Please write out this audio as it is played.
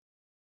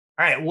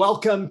All right,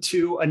 welcome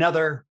to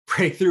another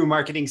Breakthrough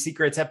Marketing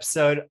Secrets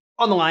episode.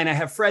 On the line, I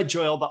have Fred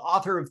Joyal, the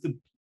author of the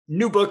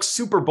new book,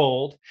 Super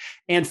Bold.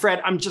 And Fred,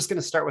 I'm just going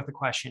to start with a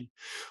question.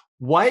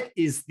 What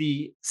is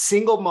the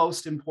single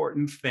most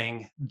important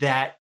thing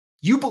that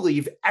you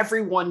believe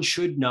everyone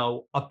should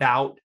know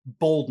about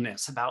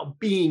boldness, about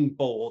being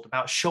bold,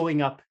 about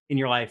showing up in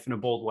your life in a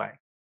bold way?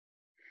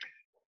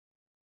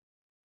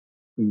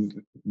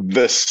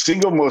 The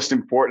single most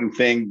important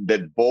thing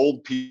that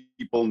bold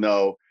people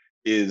know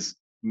is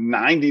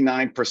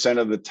 99%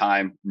 of the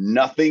time,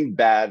 nothing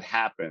bad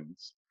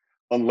happens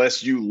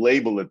unless you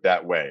label it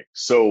that way.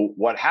 So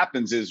what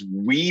happens is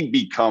we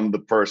become the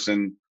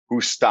person who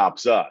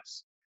stops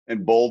us,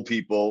 and bold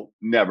people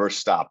never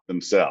stop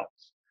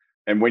themselves.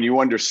 And when you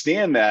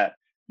understand that,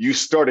 you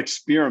start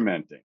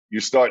experimenting, you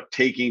start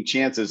taking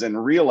chances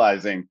and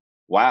realizing,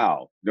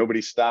 wow,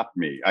 nobody stopped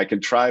me. I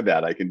can try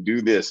that. I can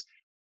do this.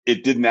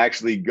 It didn't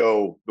actually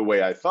go the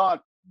way I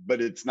thought,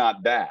 but it's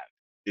not bad.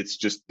 It's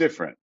just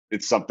different.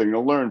 It's something to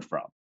learn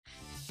from.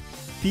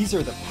 These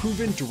are the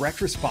proven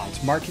direct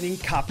response marketing,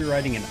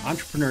 copywriting, and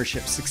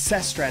entrepreneurship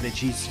success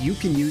strategies you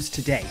can use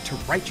today to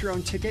write your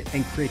own ticket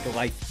and create the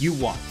life you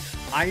want.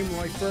 I am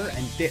Roy Furr,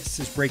 and this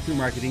is Breakthrough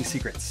Marketing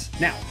Secrets.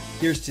 Now,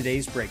 here's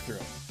today's breakthrough.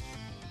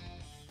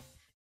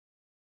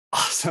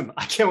 Awesome.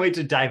 I can't wait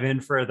to dive in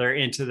further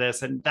into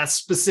this. And that's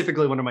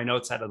specifically one of my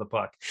notes out of the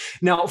book.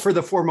 Now, for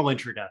the formal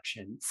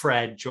introduction,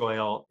 Fred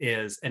Joyal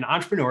is an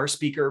entrepreneur,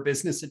 speaker,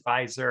 business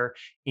advisor,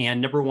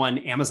 and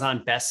 #1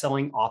 Amazon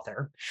bestselling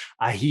author.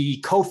 He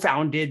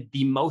co-founded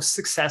the most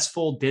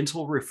successful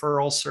dental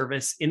referral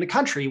service in the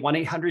country,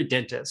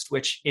 1-800-DENTIST,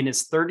 which in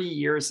his 30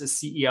 years as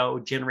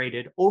CEO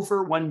generated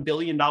over $1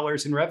 billion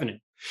in revenue.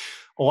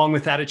 Along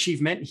with that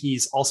achievement,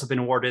 he's also been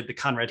awarded the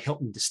Conrad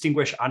Hilton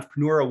Distinguished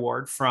Entrepreneur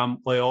Award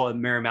from Loyola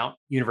Marymount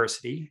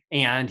University.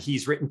 And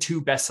he's written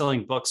 2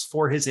 best-selling books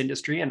for his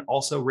industry and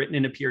also written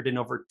and appeared in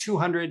over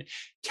 200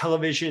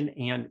 television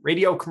and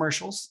radio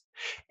commercials.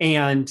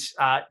 And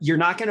you're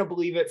not going to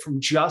believe it from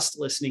just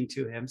listening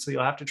to him. So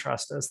you'll have to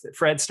trust us that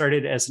Fred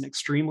started as an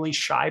extremely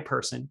shy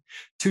person,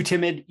 too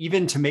timid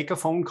even to make a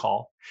phone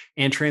call,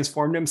 and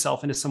transformed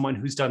himself into someone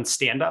who's done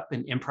stand-up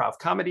and improv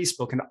comedy,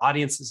 spoken to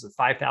audiences of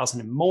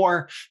 5,000 and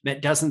more,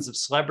 met dozens of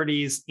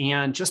celebrities,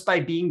 and just by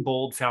being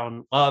bold,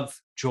 found love,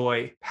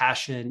 joy,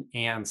 passion,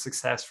 and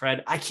success.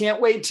 Fred, I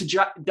can't wait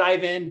to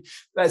dive in.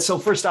 So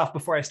first off,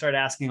 before I start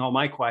asking all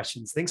my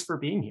questions, thanks for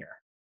being here.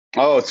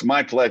 Oh, it's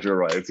my pleasure,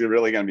 Roy. It's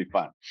really going to be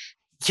fun.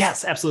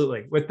 Yes,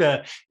 absolutely. With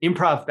the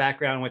improv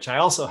background, which I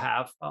also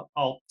have,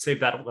 I'll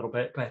save that a little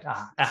bit, but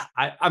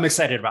I'm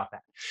excited about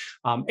that.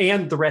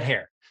 And the red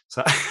hair.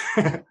 So,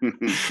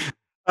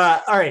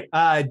 all right.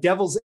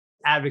 Devil's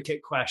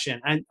advocate question.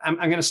 I'm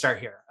going to start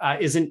here.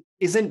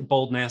 Isn't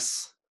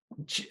boldness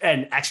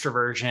and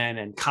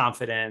extroversion and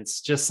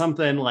confidence just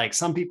something like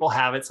some people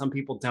have it, some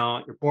people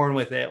don't? You're born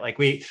with it. Like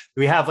we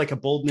have like a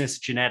boldness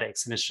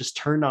genetics, and it's just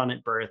turned on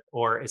at birth,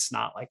 or it's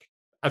not. Like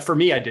for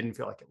me, I didn't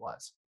feel like it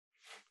was.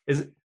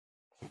 Is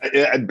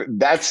it?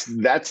 That's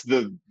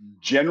the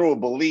general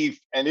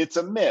belief, and it's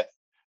a myth.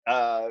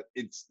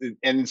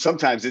 And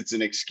sometimes it's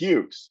an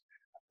excuse.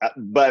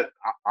 But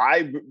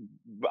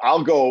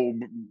I'll go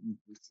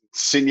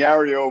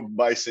scenario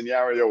by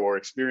scenario or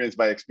experience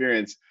by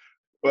experience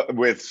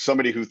with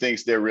somebody who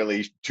thinks they're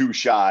really too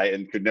shy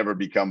and could never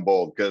become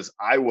bold, because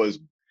I was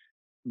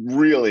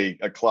really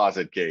a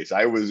closet case.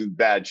 I was in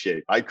bad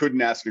shape. I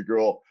couldn't ask a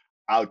girl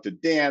out to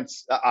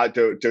dance,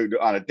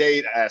 on a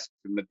date, ask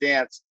them to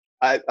dance.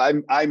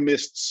 I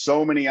missed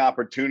so many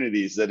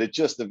opportunities that it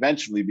just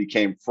eventually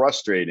became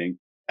frustrating.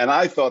 And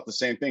I thought the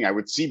same thing. I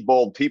would see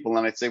bold people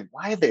and I'd say,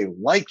 why are they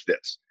like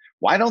this?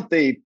 Why don't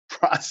they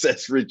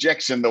process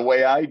rejection the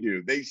way I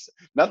do?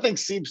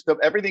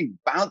 Everything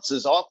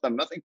bounces off them.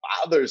 Nothing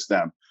bothers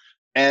them.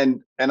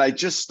 And I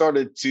just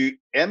started to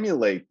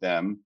emulate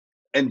them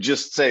and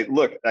just say,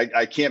 look,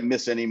 I can't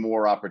miss any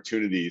more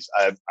opportunities.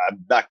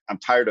 I'm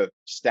tired of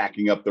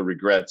stacking up the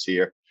regrets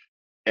here.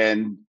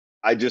 And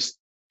I just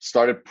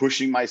started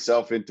pushing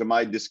myself into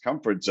my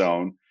discomfort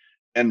zone.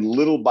 And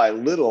little by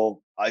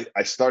little,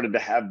 I started to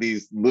have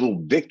these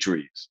little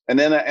victories.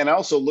 And I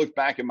also looked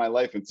back in my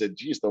life and said,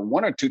 geez, the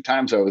 1 or 2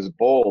 times I was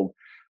bold,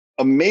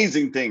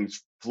 amazing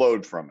things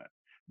flowed from it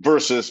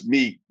versus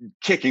me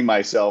kicking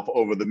myself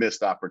over the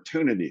missed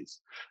opportunities.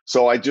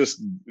 So I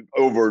just,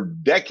 over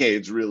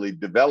decades, really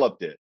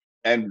developed it.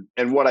 And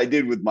what I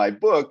did with my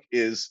book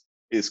is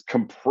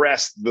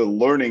compress the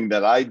learning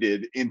that I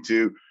did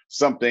into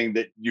something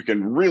that you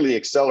can really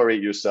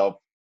accelerate yourself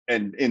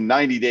and in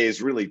 90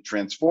 days really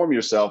transform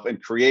yourself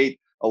and create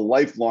a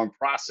lifelong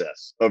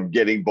process of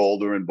getting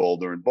bolder and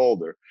bolder and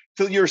bolder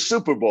till you're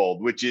super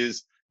bold, which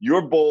is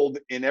you're bold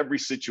in every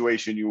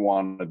situation you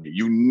want to be.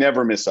 You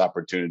never miss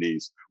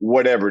opportunities,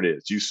 whatever it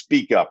is. You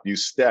speak up, you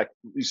step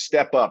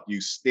up, you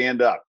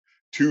stand up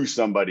to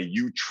somebody,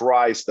 you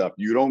try stuff.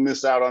 You don't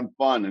miss out on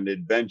fun and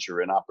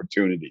adventure and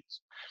opportunities.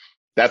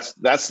 That's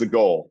the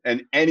goal.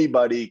 And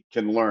anybody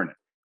can learn it.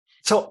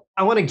 So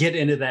I want to get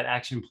into that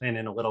action plan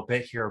in a little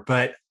bit here,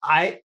 but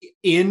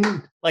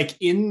in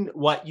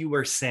what you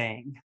were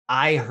saying,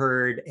 I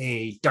heard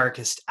a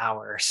darkest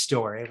hour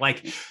story.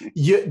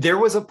 There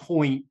was a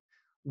point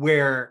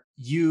where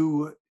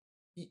you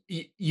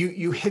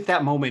hit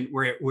that moment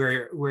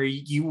where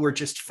you were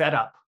just fed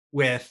up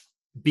with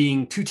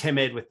being too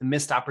timid, with the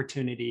missed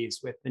opportunities,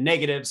 with the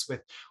negatives,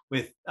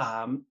 with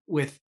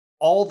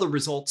all the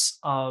results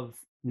of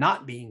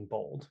not being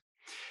bold.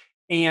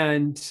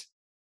 And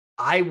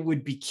I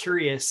would be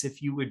curious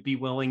if you would be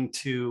willing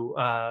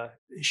to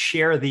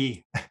share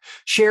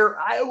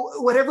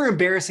whatever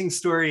embarrassing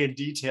story in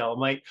detail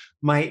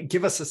might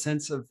give us a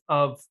sense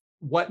of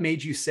what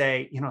made you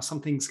say,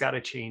 something's got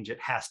to change. It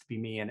has to be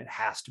me, and it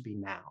has to be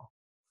now.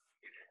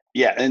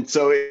 Yeah, and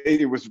so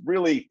it was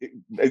really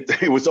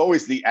it was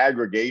always the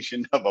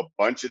aggregation of a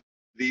bunch of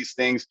these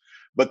things,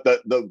 but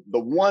the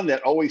one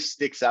that always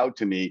sticks out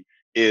to me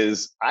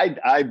is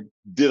I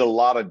did a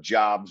lot of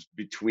jobs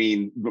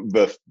between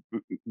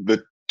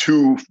the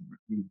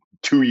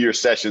two-year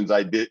sessions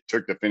I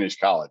took to finish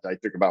college. I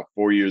took about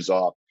 4 years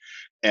off,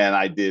 and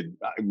I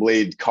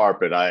laid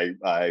carpet.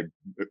 I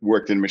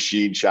worked in a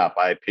machine shop.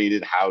 I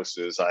painted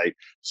houses. I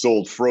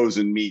sold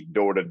frozen meat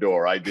door to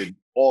door. I did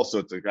all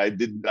sorts of. I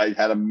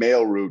had a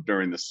mail route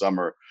during the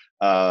summer,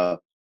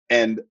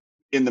 and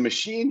in the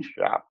machine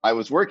shop, I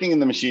was working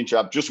in the machine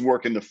shop, just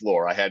working the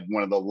floor. I had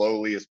one of the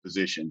lowliest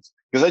positions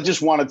because I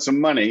just wanted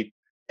some money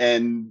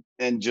and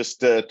just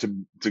to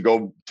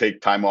go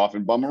take time off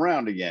and bum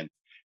around again.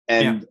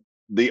 And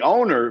the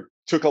owner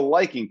took a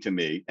liking to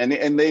me, and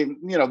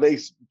they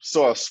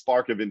saw a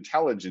spark of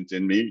intelligence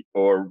in me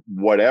or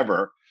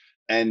whatever,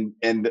 and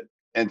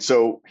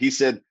so he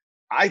said,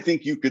 I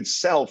think you could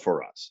sell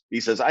for us.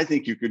 He says, I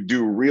think you could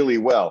do really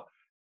well.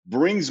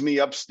 Brings me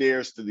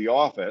upstairs to the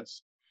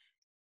office,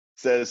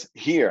 says,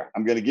 here,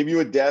 I'm going to give you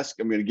a desk.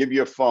 I'm going to give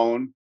you a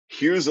phone.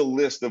 Here's a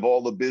list of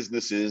all the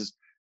businesses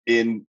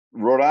in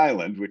Rhode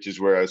Island, which is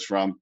where I was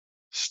from.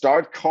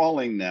 Start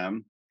calling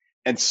them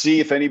and see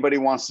if anybody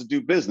wants to do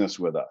business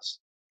with us.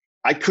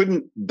 I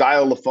couldn't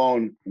dial the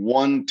phone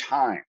one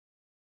time.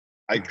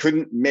 I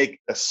couldn't make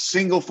a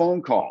single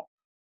phone call.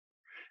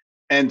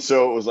 And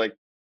so it was like,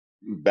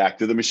 back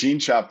to the machine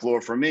shop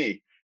floor for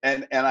me.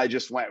 And I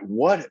just went,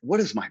 what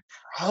is my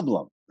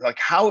problem? Like,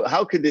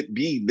 how could it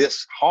be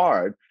this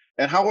hard?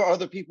 And how are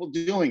other people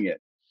doing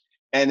it?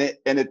 And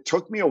it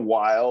took me a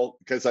while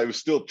because I was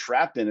still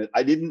trapped in it.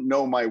 I didn't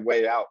know my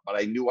way out, but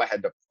I knew I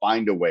had to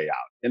find a way out.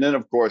 And then,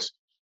 of course,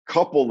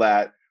 couple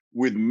that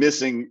with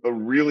missing a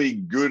really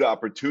good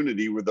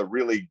opportunity with a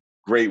really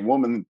great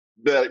woman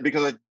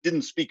because I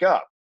didn't speak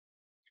up.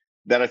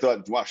 Then I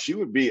thought, wow,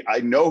 I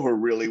know her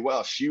really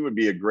well. She would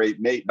be a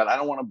great mate, but I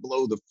don't want to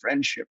blow the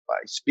friendship by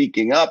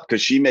speaking up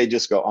because she may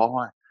just go,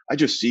 oh, I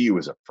just see you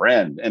as a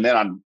friend. And then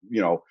I'm,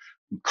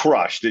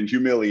 crushed and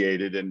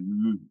humiliated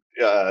and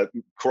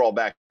crawl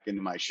back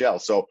into my shell.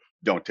 So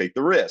don't take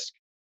the risk.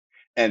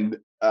 And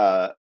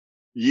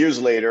years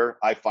later,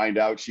 I find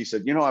out, she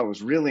said, I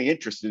was really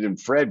interested in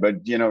Fred, but,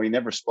 he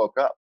never spoke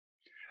up.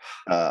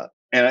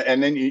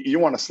 And then you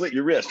want to slit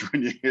your wrist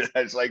when you hear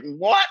that. It's like,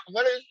 what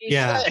is she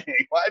saying?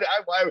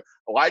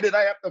 Why did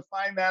I have to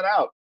find that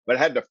out? But I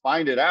had to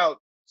find it out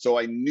so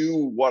I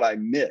knew what I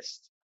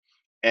missed.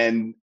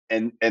 And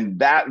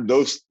that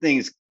those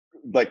things,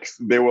 like,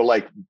 they were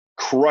like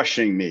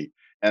crushing me.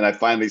 And I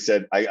finally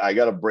said, I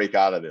got to break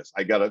out of this.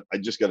 I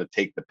just got to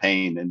take the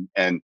pain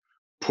and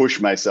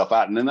push myself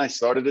out. And then I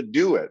started to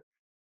do it,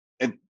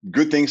 and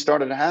good things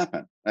started to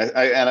happen.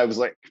 I was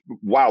like,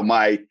 wow,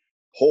 my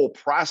whole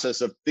process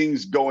of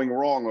things going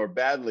wrong or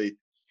badly,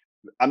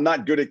 I'm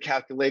not good at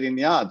calculating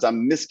the odds.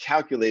 I'm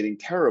miscalculating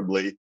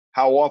terribly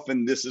how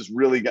often this is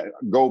really going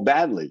to go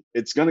badly.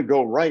 It's going to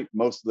go right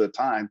most of the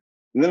time.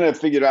 And then I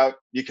figured out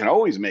you can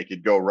always make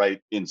it go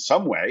right in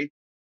some way.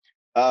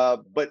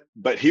 But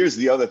here's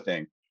the other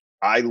thing.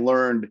 I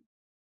learned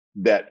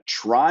that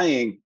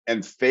trying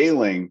and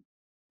failing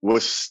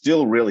was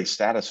still really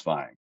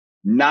satisfying.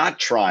 Not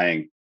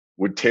trying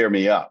would tear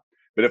me up.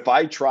 But if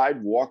I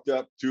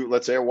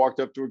let's say I walked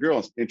up to a girl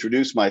and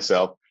introduced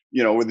myself,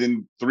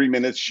 within 3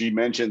 minutes, she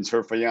mentions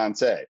her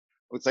fiance.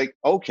 It's like,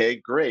 okay,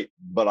 great.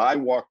 But I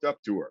walked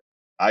up to her.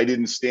 I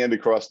didn't stand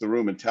across the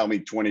room and tell me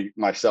 20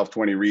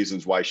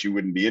 reasons why she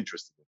wouldn't be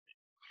interested in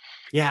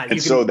me. Yeah.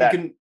 And so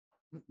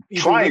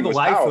you can live a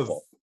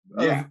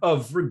life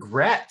of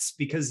regrets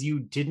because you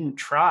didn't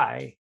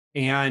try.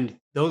 And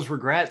those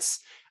regrets,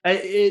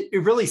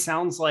 it really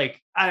sounds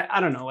like, I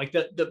don't know, like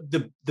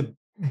the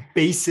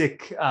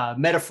basic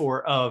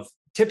metaphor of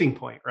tipping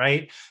point,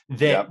 right?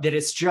 That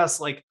it's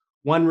just like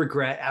one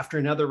regret after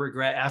another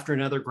regret after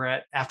another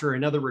regret after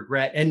another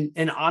regret.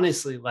 And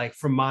honestly, like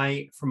from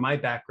my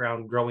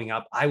background growing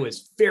up, I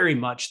was very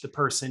much the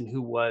person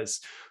who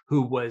was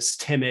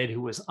timid,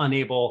 who was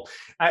unable.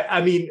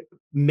 I mean,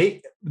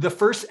 the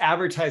first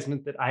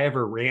advertisement that I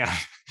ever ran,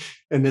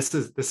 and this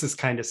is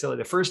kind of silly.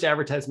 The first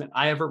advertisement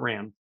I ever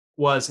ran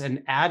was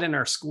an ad in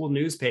our school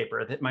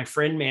newspaper that my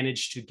friend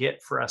managed to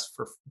get for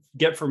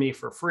me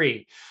for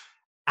free.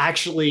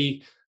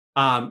 Actually,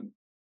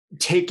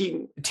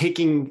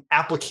 taking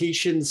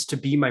applications to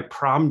be my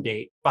prom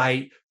date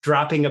by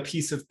dropping a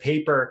piece of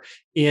paper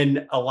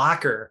in a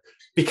locker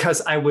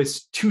because I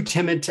was too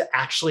timid to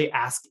actually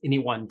ask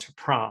anyone to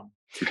prom.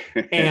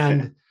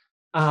 And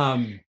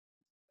that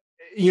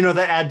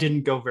ad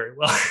didn't go very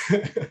well.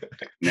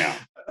 No.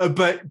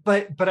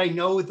 But I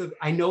know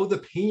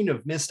the pain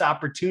of missed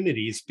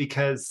opportunities,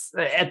 because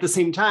at the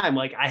same time,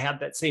 like, I had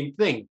that same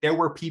thing. There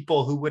were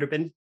people who would have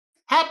been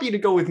happy to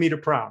go with me to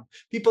prom,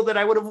 people that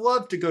I would have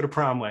loved to go to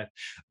prom with,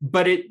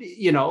 but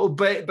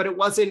it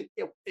wasn't,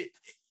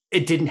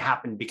 it didn't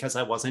happen because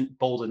I wasn't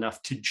bold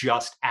enough to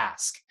just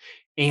ask.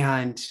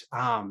 And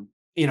I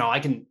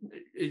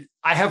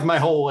have my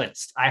whole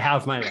list. I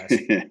have my list.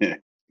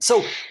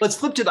 So let's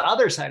flip to the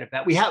other side of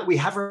that. We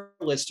have our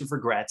list of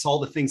regrets, all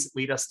the things that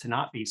lead us to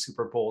not be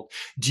super bold.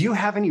 Do you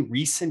have any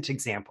recent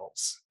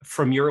examples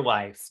from your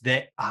life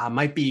that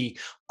might be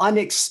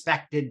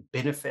unexpected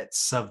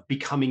benefits of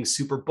becoming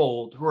super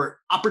bold, or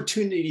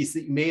opportunities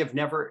that you may have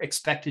never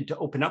expected to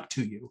open up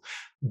to you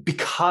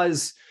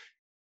because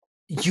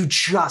you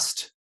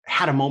just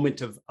had a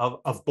moment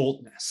of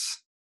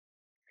boldness?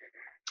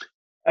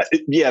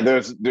 Yeah,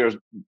 there's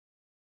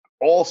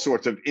all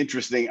sorts of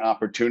interesting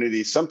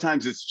opportunities.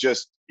 Sometimes it's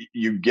just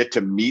you get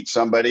to meet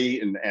somebody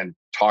and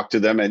talk to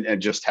them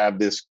and just have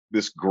this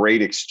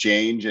great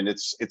exchange. And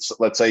it's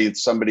let's say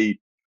it's somebody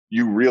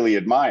you really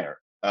admire.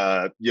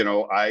 I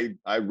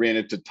ran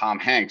into Tom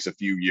Hanks a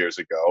few years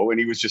ago, and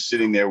he was just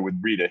sitting there with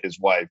Rita, his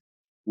wife,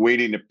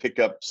 waiting to pick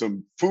up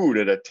some food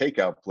at a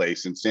takeout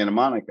place in Santa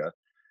Monica.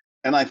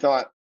 And I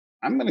thought,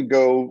 I'm going to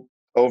go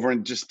over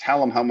and just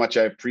tell him how much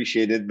I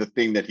appreciated the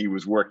thing that he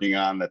was working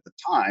on at the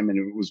time,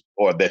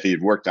 or that he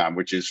had worked on,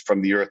 which is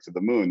From the Earth to the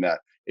Moon,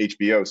 that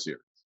HBO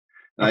series.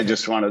 And okay. I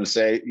just wanted to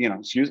say,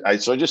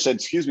 so I just said,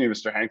 excuse me,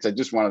 Mr. Hanks, I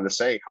just wanted to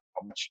say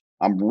how much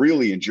I'm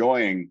really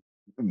enjoying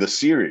the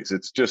series.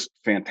 It's just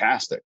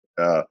fantastic.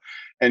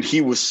 And he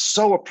was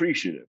so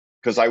appreciative,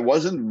 because I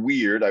wasn't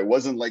weird. I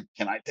wasn't like,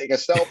 can I take a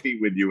selfie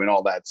with you and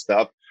all that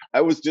stuff. I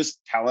was just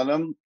telling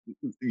him,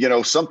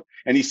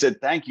 and he said,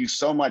 thank you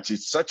so much.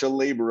 It's such a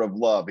labor of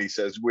love. He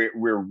says,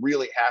 we're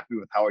really happy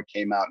with how it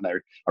came out. And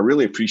I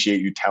really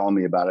appreciate you telling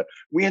me about it.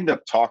 We end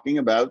up talking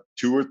about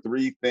 2 or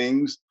 3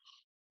 things.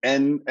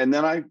 And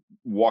then I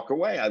walk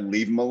away. I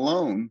leave him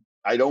alone.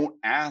 I don't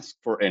ask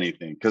for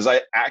anything, because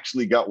I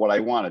actually got what I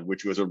wanted,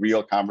 which was a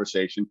real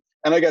conversation.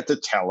 And I got to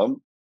tell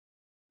him,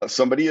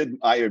 somebody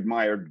I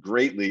admired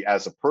greatly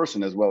as a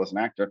person as well as an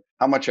actor,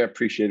 how much I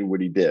appreciated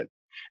what he did.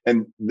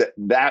 And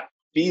that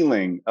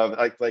feeling of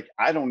like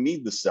I don't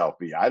need the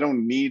selfie, I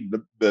don't need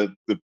the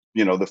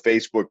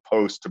Facebook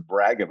post to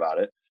brag about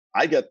it.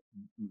 I get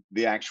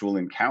the actual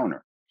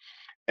encounter.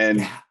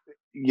 And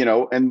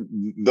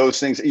and those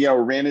things,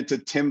 ran into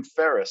Tim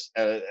Ferriss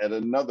at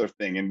another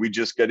thing, and we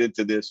just got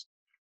into this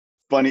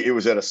funny, it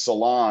was at a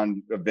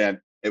salon event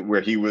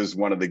where he was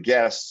one of the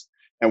guests,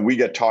 and we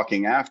got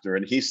talking after,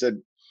 and he said,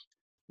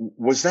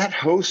 was that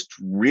host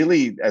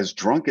really as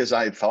drunk as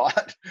I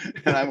thought?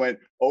 And I went,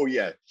 oh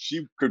yeah,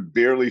 she could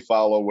barely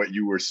follow what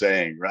you were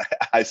saying, right?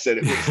 I said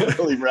it was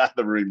really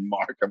rather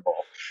remarkable.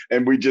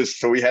 And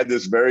so we had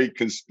this very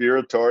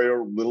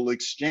conspiratorial little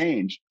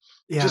exchange,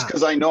 just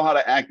because I know how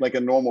to act like a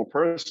normal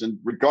person,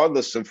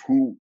 regardless of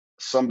who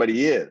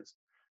somebody is.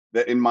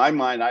 That in my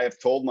mind, I have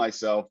told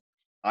myself,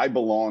 I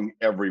belong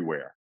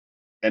everywhere.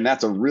 And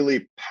that's a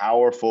really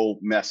powerful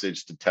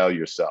message to tell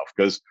yourself,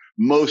 because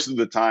most of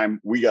the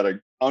time we got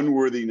an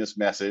unworthiness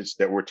message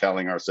that we're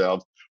telling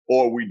ourselves,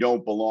 or we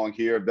don't belong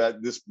here,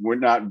 we're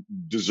not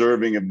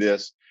deserving of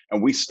this,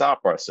 and we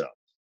stop ourselves.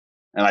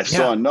 And I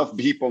saw enough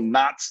people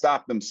not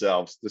stop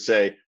themselves to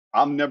say,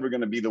 I'm never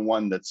going to be the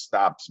one that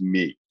stops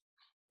me.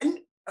 And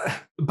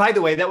by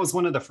the way, that was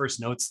one of the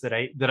first notes that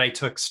I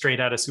took straight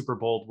out of Super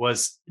Bold,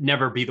 was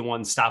never be the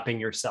one stopping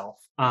yourself.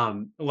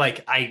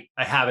 Like I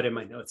have it in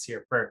my notes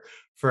here for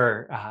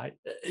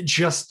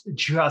just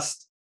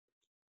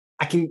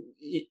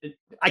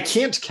I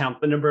can't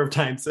count the number of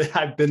times that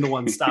I've been the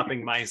one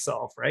stopping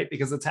myself, right?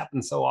 Because it's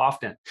happened so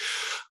often.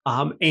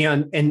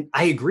 And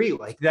I agree,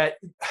 like that.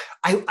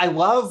 I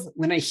love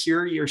when I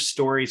hear your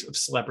stories of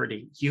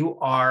celebrity. You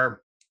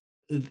are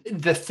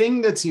the thing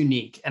that's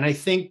unique. And I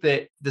think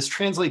that this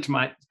translates to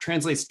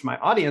my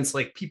audience.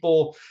 Like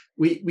people,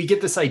 we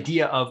get this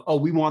idea of, oh,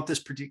 we want this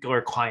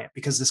particular client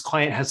because this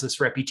client has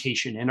this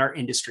reputation in our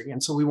industry.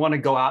 And so we want to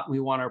go out and we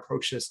want to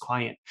approach this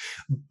client.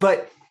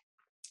 But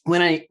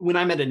when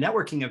I'm at a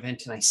networking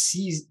event and I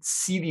see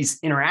these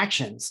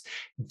interactions,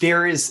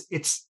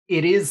 it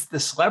is the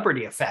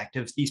celebrity effect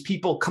of these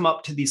people come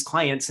up to these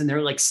clients and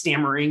they're like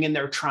stammering and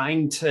they're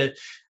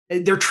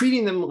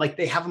treating them like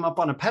they have them up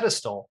on a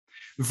pedestal,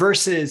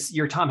 versus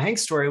your Tom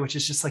Hanks story, which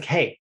is just like,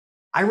 hey,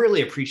 I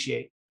really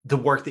appreciate the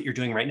work that you're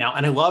doing right now.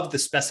 And I love the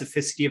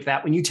specificity of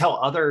that. When you tell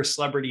other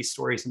celebrity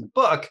stories in the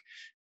book,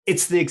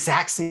 it's the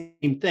exact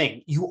same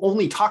thing. You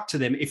only talk to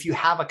them if you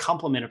have a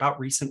compliment about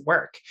recent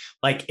work.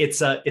 Like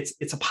it's a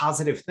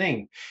positive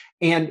thing.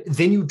 And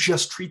then you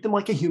just treat them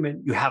like a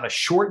human. You have a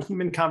short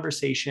human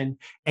conversation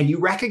and you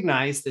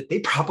recognize that they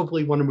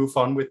probably want to move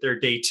on with their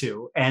day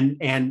too. And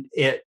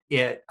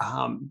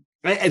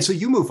so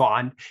you move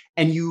on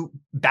and you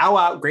bow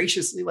out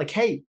graciously, like,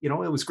 hey, it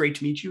was great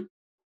to meet you.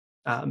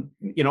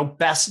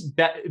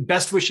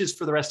 Best wishes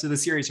for the rest of the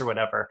series or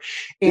whatever.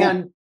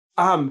 And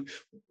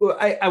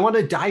I want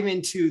to dive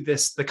into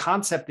the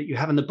concept that you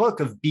have in the book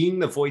of being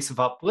the voice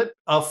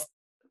of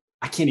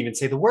I can't even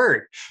say the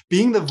word,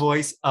 being the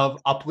voice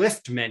of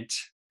upliftment.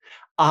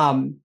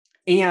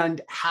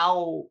 And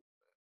how,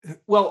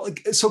 well,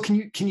 so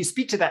can you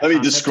speak to that? Let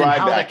me describe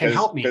how that can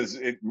help me. Because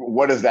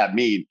what does that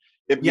mean?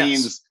 It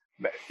means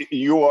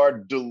you are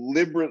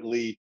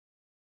deliberately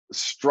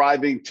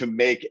striving to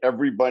make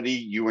everybody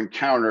you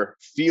encounter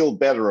feel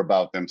better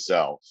about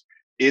themselves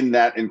in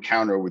that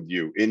encounter with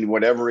you, in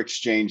whatever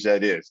exchange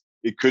that is.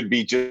 It could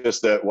be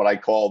just what I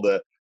call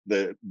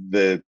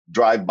the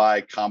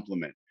drive-by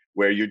compliment,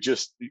 where you're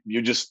just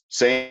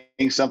saying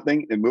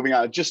something and moving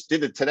on. I just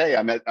did it today.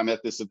 I'm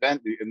at this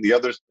event, and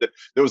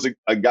there was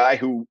a guy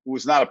who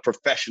was not a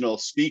professional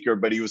speaker,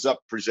 but he was up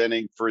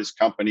presenting for his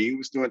company. He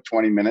was doing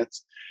 20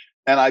 minutes.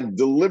 And I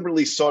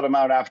deliberately sought him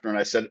out after, and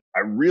I said, I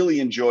really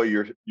enjoy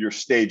your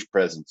stage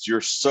presence. You're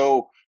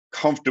so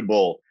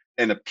comfortable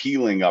and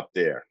appealing up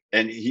there.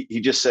 And he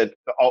just said,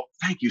 oh,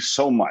 thank you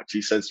so much.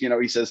 He says,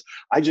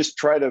 I just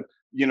try to,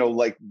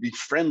 like, be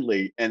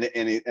friendly. And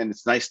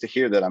it's nice to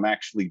hear that I'm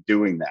actually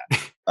doing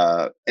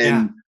that.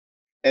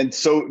 And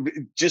so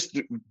just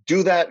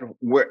do that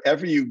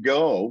wherever you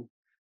go.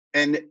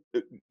 And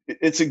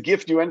it's a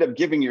gift you end up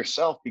giving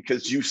yourself,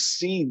 because you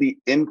see the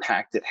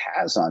impact it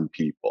has on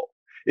people.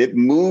 It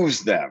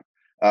moves them.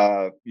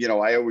 I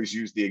always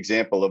use the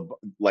example of,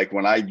 like,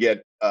 when I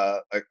get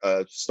a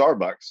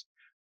Starbucks,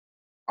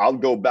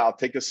 I'll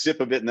take a sip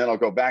of it, and then I'll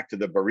go back to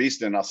the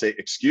barista and I'll say,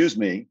 excuse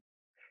me.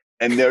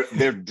 And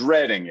they're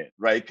dreading it,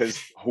 right? Because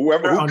who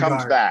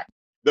comes back,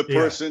 the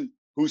person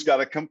who's got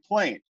a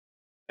complaint.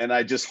 And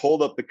I just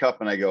hold up the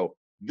cup and I go,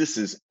 this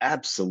is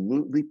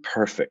absolutely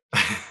perfect.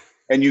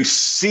 And you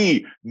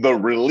see the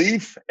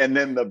relief and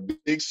then the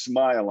big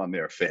smile on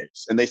their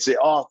face. And they say,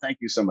 oh, thank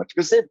you so much.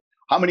 Because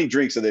how many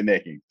drinks are they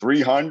making?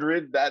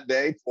 300 that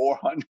day,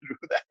 400, who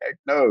the heck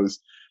knows?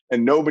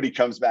 And nobody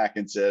comes back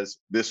and says,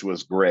 this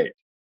was great.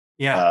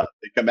 Yeah.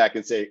 They come back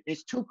and say,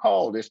 it's too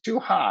cold, it's too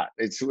hot,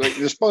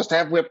 you're supposed to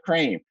have whipped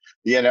cream.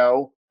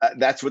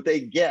 That's what they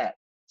get.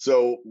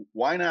 So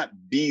why not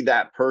be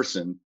that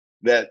person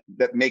that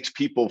makes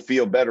people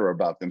feel better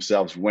about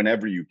themselves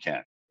whenever you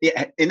can?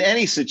 Yeah, in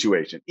any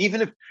situation,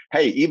 even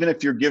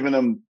if you're giving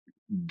them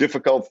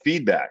difficult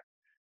feedback,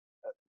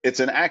 it's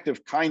an act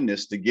of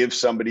kindness to give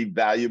somebody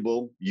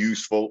valuable,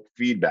 useful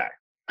feedback.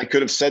 I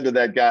could have said to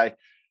that guy,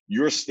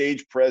 your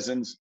stage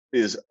presence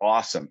is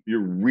awesome.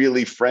 You're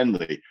really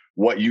friendly.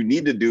 What you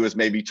need to do is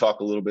maybe talk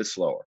a little bit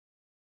slower.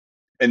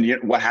 And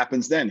what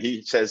happens then?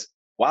 He says,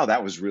 wow,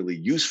 that was really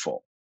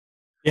useful.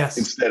 Yes.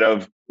 Instead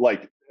of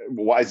like,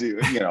 why is he,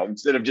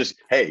 instead of just,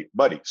 hey,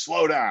 buddy,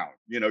 slow down.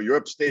 You're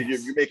upstage.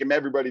 Yes. You're making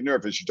everybody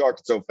nervous. You're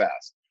talking so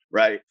fast,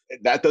 right?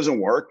 That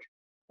doesn't work.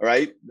 All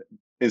right.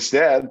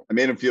 Instead, I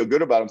made him feel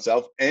good about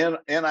himself. And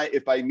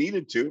if I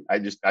needed to, I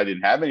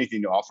didn't have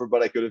anything to offer,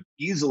 but I could have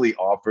easily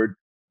offered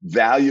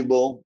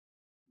valuable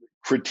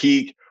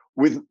critique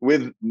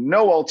with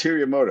no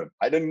ulterior motive.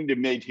 I didn't need to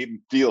make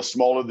him feel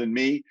smaller than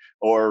me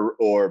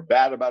or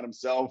bad about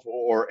himself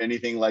or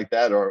anything like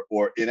that,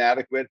 or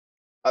inadequate.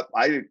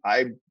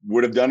 I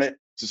would have done it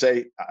to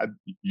say,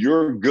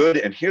 you're good,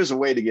 and here's a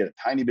way to get a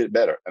tiny bit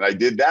better. And I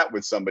did that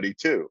with somebody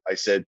too. I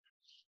said,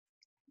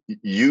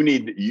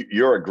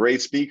 you're a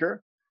great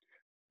speaker,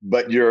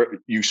 but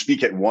you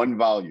speak at one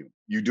volume.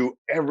 You do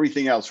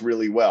everything else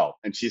really well.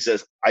 And she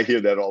says, I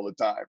hear that all the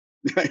time.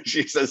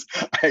 She says,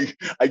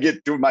 I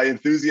get to my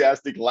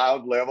enthusiastic,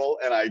 loud level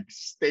and I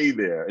stay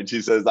there. And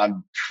she says,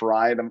 I'm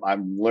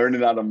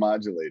learning how to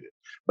modulate it.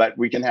 But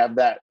we can have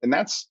that. And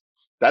that's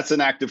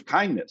an act of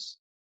kindness.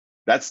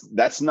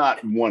 That's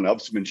not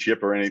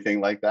one-upsmanship or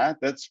anything like that.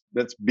 That's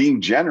being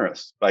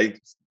generous by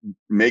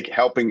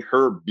helping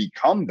her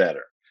become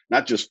better,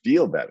 not just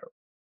feel better.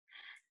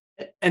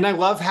 And I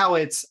love how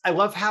it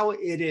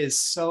is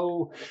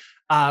so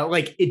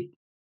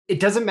it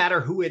doesn't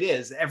matter who it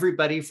is.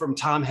 Everybody from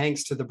Tom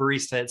Hanks to the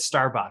barista at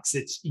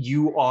Starbucks,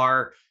 you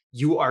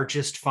are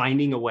just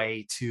finding a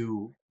way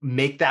to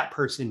make that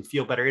person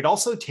feel better. It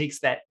also takes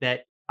that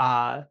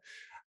I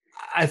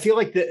feel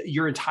like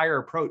your entire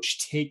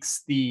approach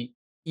takes the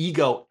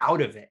ego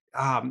out of it.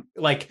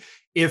 Like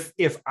if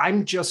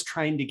I'm just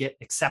trying to get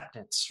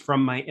acceptance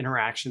from my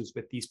interactions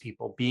with these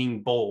people,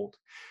 being bold,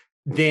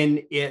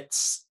 then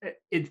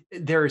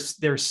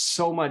there's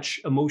so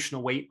much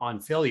emotional weight on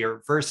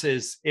failure,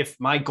 versus if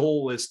my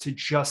goal is to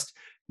just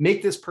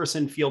make this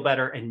person feel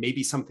better and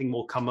maybe something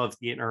will come of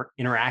the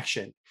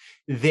interaction,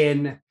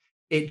 then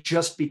it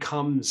just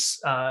becomes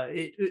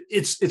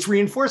it's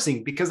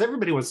reinforcing, because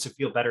everybody wants to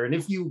feel better. And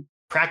if you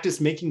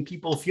practice making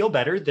people feel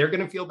better, they're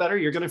going to feel better,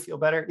 you're going to feel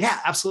better. Yeah,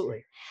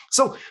 absolutely.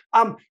 So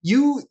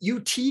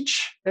you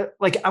teach,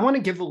 like, I want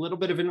to give a little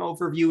bit of an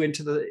overview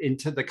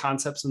into the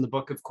concepts in the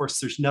book. Of course,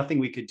 there's nothing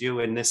we could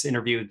do in this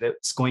interview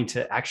that's going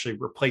to actually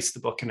replace the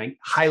book, and I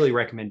highly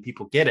recommend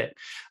people get it.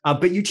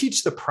 But you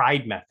teach the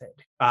Pride method,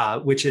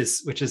 which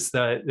is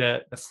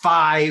the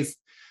five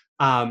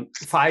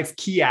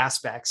key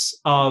aspects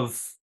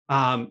of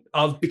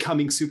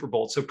becoming super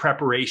bold. So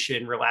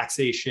preparation,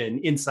 relaxation,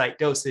 insight,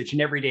 dosage, and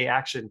everyday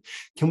action.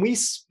 Can we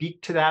speak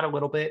to that a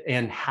little bit,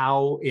 and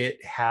how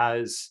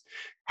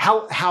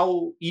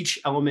each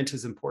element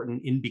is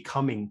important in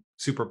becoming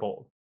super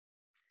bold?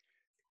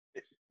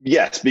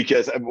 Yes,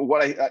 because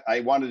what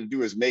I wanted to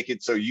do is make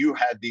it so you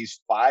had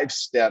these 5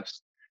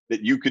 steps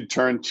that you could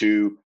turn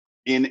to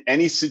in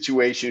any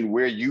situation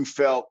where you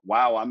felt,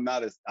 wow, I'm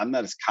not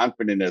as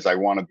confident as I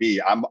want to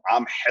be. I'm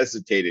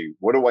hesitating.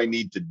 What do I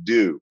need to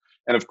do?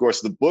 And of course,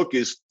 the book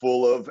is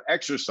full of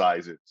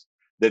exercises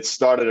that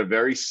start at a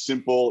very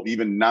simple,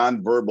 even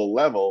nonverbal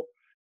level,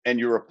 and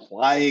you're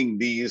applying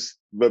the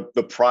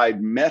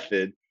Pride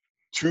method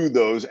to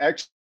those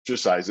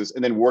exercises,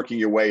 and then working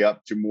your way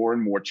up to more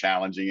and more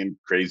challenging and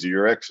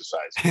crazier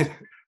exercises.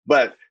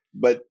 but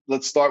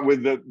let's start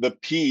with the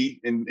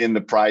P in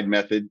the Pride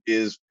method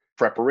is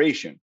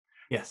preparation.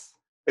 Yes.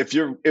 If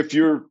you're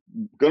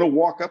going to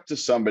walk up to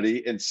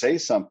somebody and say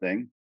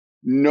something,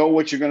 know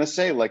what you're going to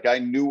say. Like, I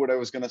knew what I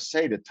was going to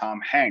say to Tom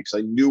Hanks.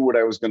 I knew what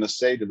I was going to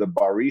say to the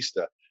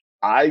barista.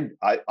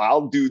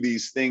 I'll do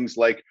these things.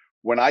 Like,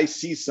 when I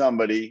see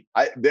somebody,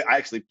 I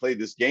actually played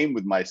this game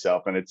with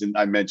myself, and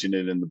I mentioned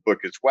it in the book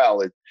as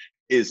well. It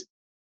is,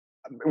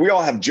 we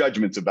all have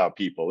judgments about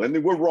people,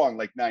 and we're wrong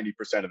like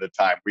 90% of the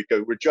time,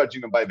 because we're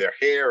judging them by their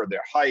hair or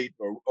their height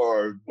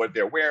or what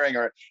they're wearing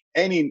or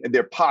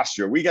their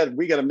posture. We got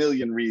a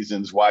million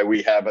reasons why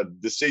we have a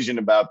decision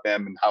about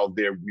them and how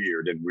they're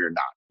weird and we're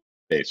not,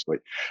 basically.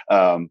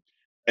 And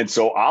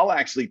so I'll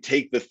actually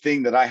take the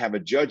thing that I have a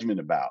judgment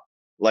about,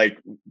 like,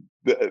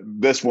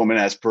 this woman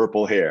has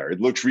purple hair.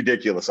 It looks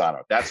ridiculous on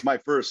her. That's my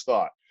first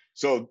thought.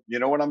 So you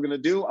know what I'm going to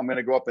do? I'm going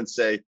to go up and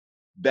say,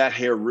 that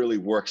hair really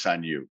works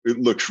on you. It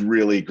looks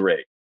really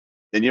great.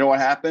 And you know what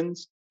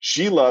happens?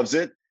 She loves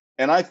it.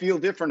 And I feel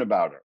different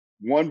about her.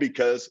 One,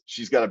 because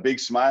she's got a big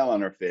smile on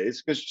her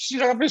face, because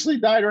she's obviously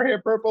dyed her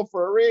hair purple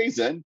for a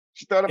reason.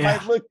 She thought it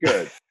might look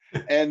good.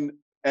 And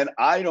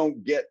I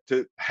don't get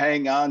to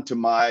hang on to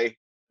my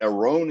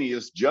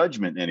erroneous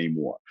judgment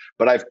anymore.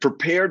 But I've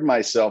prepared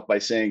myself by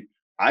saying,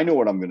 I know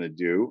what I'm going to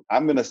do. I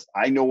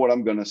know what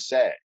I'm going to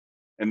say.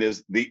 And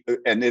this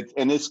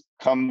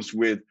comes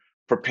with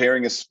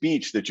preparing a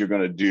speech that you're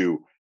going to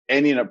do,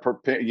 a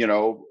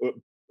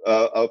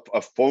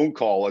phone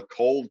call, a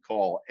cold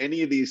call,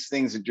 any of these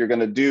things that you're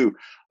going to do,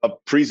 a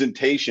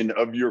presentation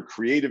of your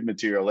creative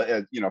material.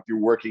 If you're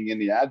working in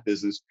the ad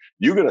business,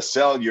 you're going to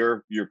sell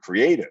your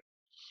creative,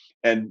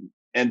 and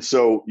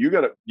so you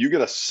got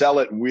to sell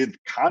it with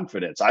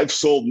confidence. I've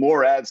sold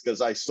more ads because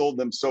I sold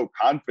them so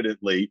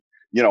confidently.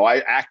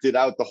 I acted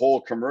out the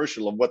whole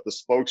commercial of what the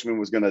spokesman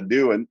was going to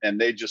do, and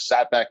they just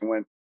sat back and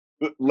went,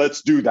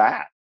 let's do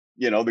that.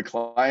 The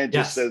client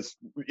just says,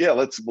 yeah,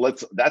 let's,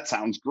 that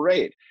sounds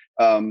great.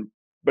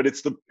 But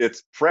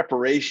it's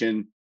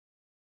preparation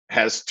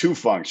has 2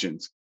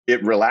 functions.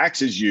 It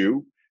relaxes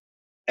you,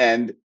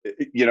 and,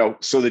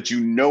 so that you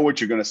know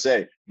what you're going to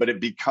say, but it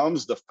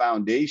becomes the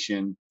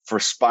foundation for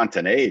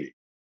spontaneity,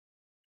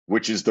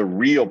 which is the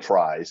real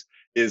prize.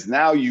 Is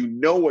now you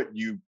know what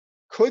you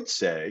could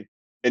say,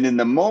 and in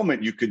the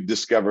moment you could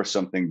discover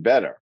something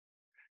better.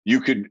 You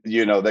could,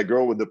 that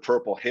girl with the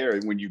purple hair,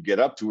 when you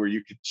get up to her,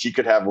 she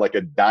could have like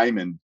a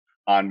diamond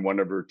on one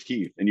of her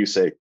teeth, and you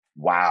say,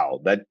 wow,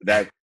 that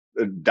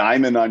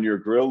diamond on your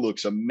grill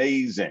looks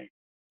amazing.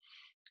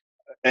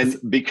 And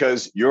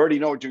because you already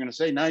know what you're going to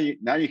say, now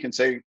you can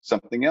say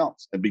something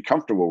else and be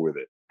comfortable with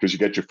it, because you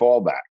get your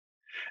fallback.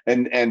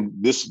 And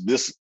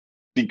this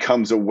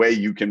becomes a way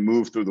you can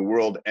move through the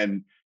world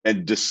and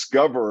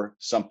discover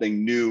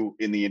something new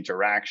in the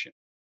interaction.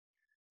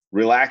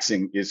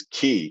 Relaxing is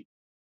key.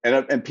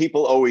 And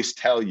people always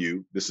tell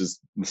you, this is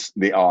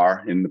the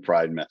R in the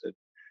Pride method.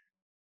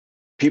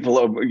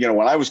 People,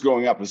 when I was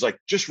growing up, it was like,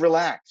 just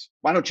relax.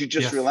 Why don't you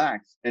just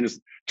relax? And it's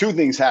 2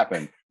 things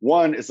happen.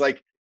 One is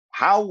like,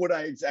 how would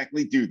I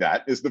exactly do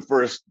that? Is the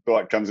first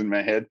thought comes in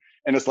my head.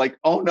 And it's like,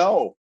 oh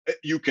no,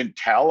 you can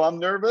tell I'm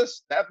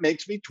nervous. That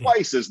makes me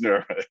twice as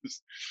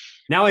nervous.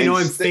 Now I know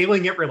I'm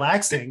failing at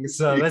relaxing.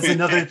 So that's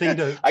another thing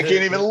I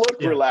can't even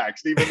look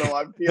relaxed, even though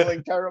I'm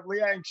feeling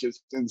terribly anxious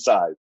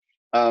inside.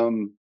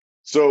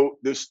 So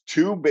there's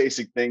 2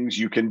 basic things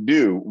you can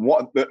do.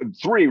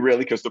 3 really,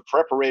 because the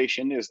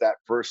preparation is that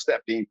first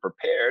step. Being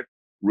prepared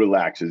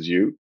relaxes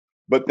you,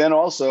 but then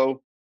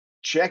also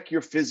check your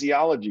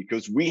physiology,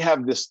 because we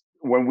have this,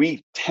 when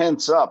we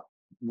tense up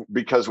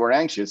because we're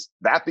anxious,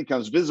 that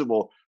becomes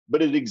visible,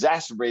 but it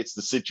exacerbates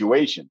the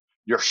situation.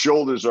 Your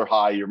shoulders are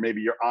high,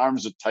 maybe your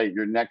arms are tight,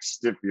 your neck's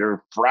stiff,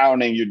 you're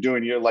frowning,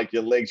 you're like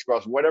your legs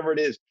crossed, whatever it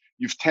is,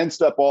 you've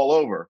tensed up all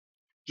over.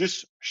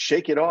 just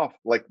shake it off,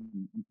 like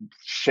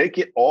shake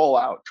it all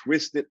out,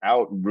 twist it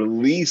out,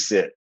 release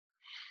it.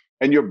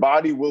 And your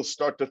body will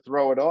start to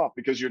throw it off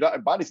because your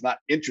body's not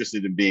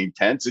interested in being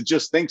tense. It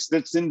just thinks that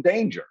it's in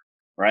danger,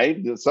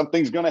 right? That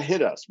something's going to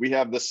hit us. We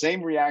have the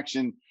same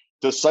reaction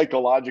to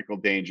psychological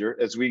danger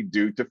as we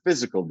do to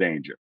physical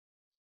danger.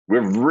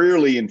 We're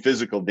really in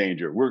physical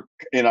danger. We're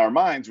in our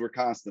minds, we're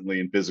constantly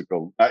in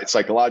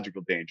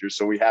psychological danger.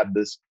 So we have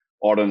this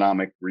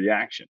autonomic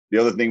reaction. The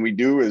other thing we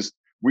do is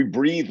we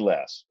breathe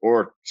less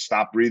or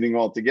stop breathing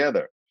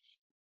altogether.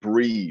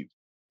 Breathe.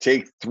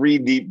 Take 3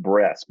 deep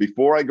breaths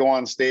before I go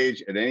on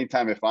stage. At any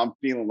time, if I'm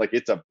feeling like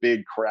it's a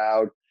big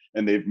crowd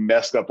and they've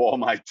messed up all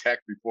my tech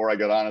before I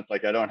got on, it's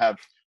like I don't have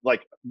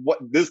like what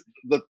this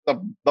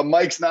the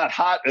mic's not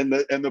hot and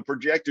the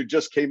projector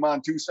just came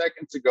on 2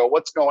 seconds ago.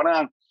 What's going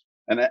on?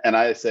 And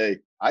I say,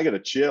 I gotta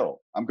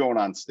chill. I'm going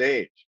on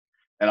stage,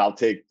 and I'll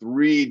take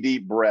 3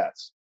 deep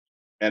breaths,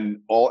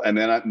 and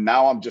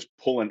now I'm just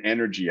pulling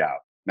energy out.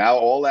 Now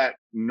all that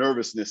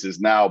nervousness is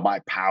now my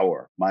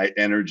power, my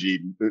energy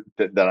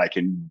that I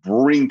can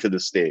bring to the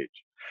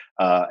stage.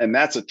 And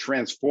that's a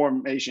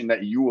transformation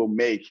that you will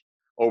make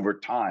over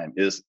time,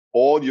 is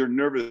all your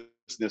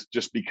nervousness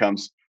just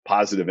becomes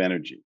positive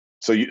energy.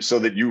 So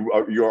that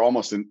you're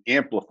almost an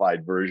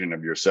amplified version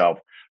of yourself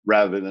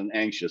rather than an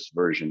anxious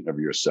version of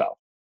yourself.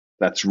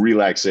 That's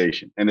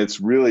relaxation. And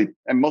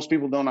most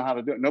people don't know how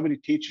to do it. Nobody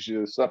teaches you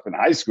this stuff in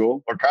high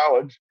school or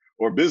college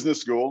or business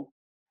school.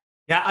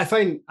 Yeah, I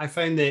find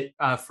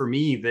that for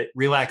me, that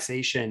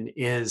relaxation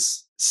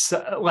is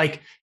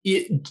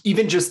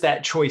even just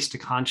that choice to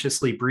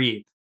consciously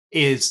breathe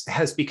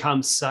has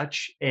become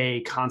such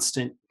a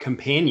constant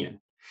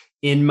companion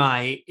in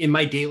my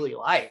daily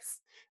life,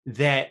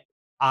 that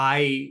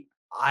I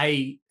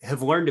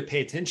have learned to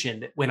pay attention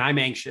that when I'm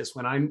anxious,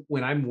 when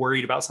I'm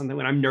worried about something,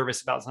 when I'm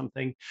nervous about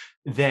something,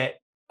 that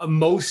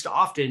most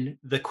often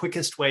the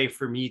quickest way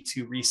for me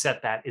to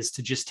reset that is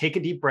to just take a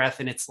deep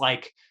breath. And it's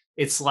like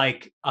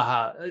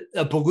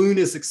a balloon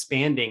is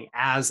expanding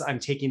as I'm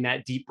taking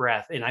that deep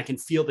breath, and I can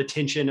feel the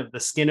tension of the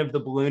skin of the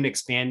balloon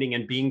expanding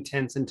and being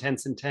tense and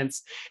tense and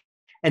tense.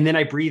 And then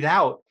I breathe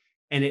out,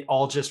 and it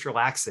all just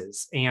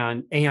relaxes.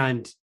 And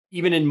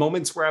even in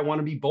moments where I want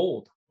to be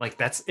bold, like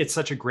it's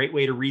such a great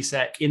way to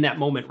reset in that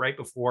moment right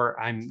before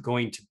I'm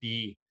going to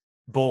be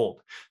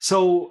bold.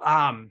 So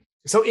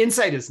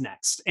insight is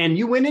next. And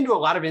you went into a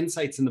lot of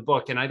insights in the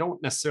book, and I don't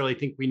necessarily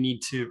think we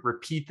need to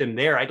repeat them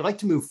there. I'd like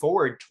to move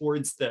forward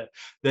towards the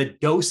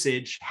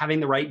dosage, having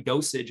the right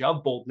dosage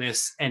of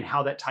boldness and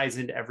how that ties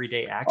into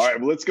everyday action. All right,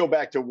 well, let's go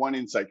back to one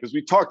insight, because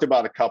we talked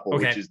about a couple,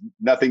 which is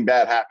nothing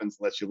bad happens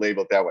unless you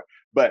label it that way.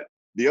 But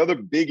the other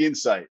big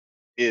insight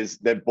is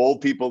that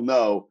bold people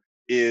know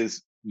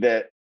is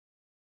that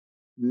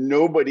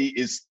nobody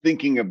is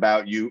thinking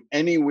about you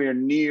anywhere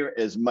near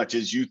as much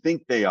as you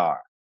think they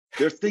are.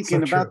 They're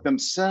thinking about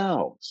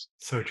themselves.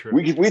 So true.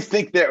 We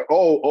think they're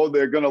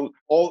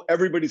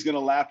everybody's gonna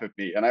laugh at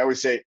me. And I always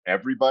say,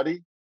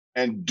 everybody?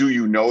 And do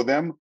you know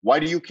them? Why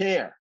do you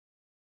care?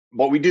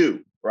 But we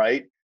do,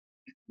 right?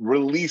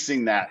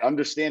 Releasing that,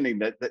 understanding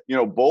that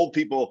bold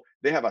people,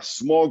 they have a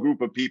small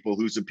group of people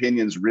whose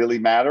opinions really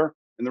matter,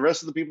 and the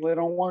rest of the people they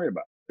don't worry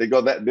about. They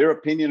go, that their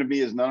opinion of me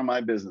is none of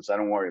my business. I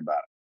don't worry about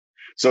it.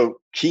 So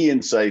key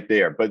insight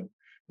there.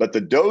 But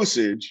the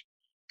dosage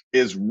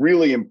is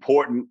really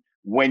important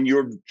when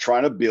you're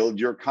trying to build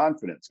your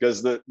confidence,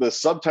 because the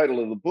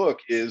subtitle of the book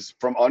is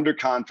From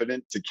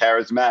Underconfident to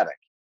Charismatic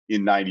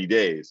in 90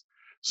 Days.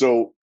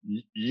 So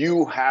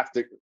you have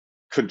to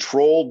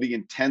control the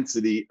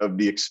intensity of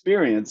the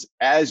experience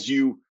as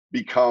you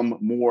become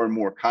more and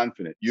more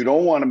confident. You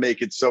don't want to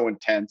make it so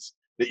intense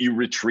that you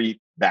retreat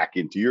back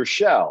into your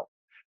shell.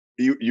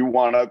 You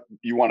want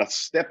to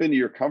step into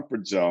your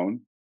comfort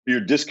zone, your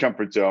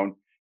discomfort zone,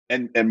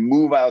 and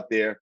move out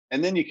there.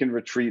 And then you can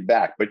retreat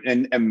back, but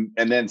and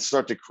then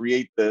start to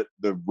create the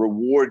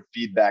reward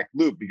feedback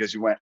loop, because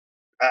you went,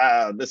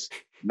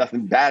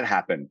 nothing bad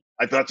happened.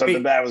 I thought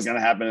something bad was going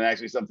to happen, and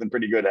actually something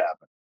pretty good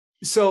happened.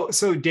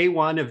 So day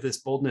one of this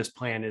boldness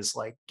plan is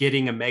like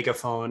getting a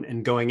megaphone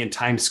and going in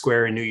Times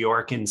Square in New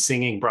York and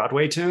singing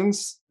Broadway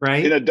tunes,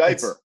 right? In a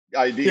diaper,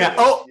 idea. Yeah.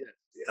 Oh,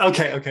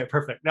 okay,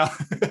 perfect. No.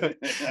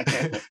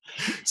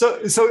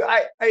 So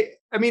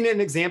I mean, an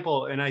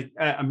example, and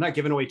I'm not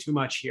giving away too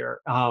much here,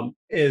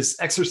 is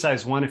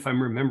exercise 1, if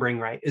I'm remembering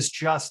right, is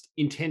just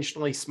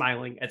intentionally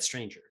smiling at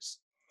strangers.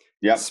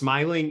 Yeah.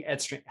 Smiling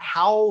at strangers.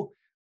 How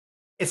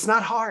it's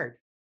not hard.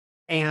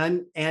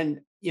 And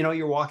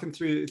you're walking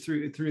through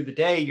the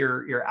day,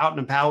 you're out and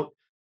about,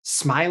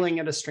 smiling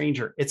at a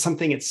stranger. It's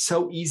something, it's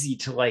so easy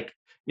to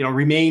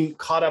remain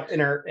caught up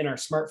in our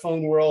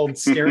smartphone world,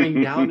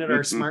 staring down at our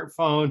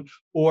smartphone,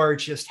 or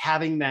just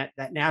having that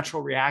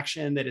natural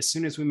reaction that as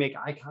soon as we make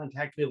eye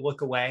contact, we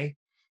look away.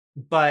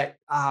 But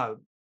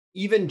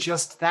even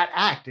just that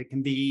act, it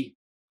can be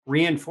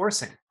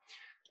reinforcing.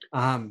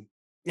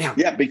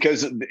 Yeah,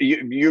 because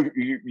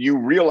you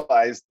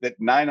realize that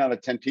 9 out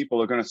of 10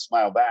 people are going to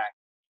smile back.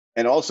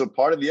 And also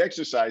part of the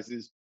exercise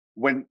is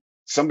when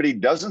somebody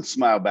doesn't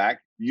smile back,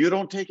 you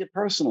don't take it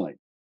personally.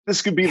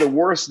 This could be the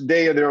worst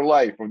day of their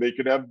life, or they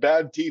could have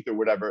bad teeth or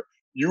whatever.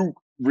 You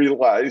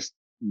realize,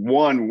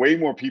 one, way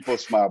more people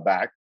smile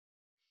back.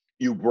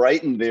 You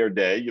brighten their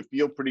day. You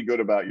feel pretty good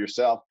about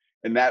yourself.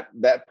 And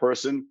that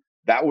person,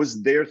 that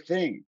was their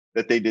thing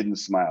that they didn't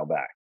smile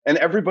back. And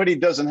everybody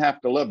doesn't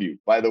have to love you.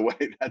 By the way,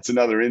 that's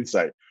another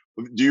insight.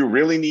 Do you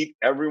really need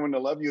everyone to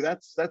love you?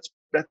 That's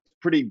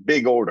pretty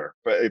big order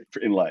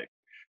in life.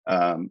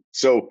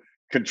 So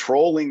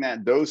controlling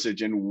that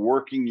dosage and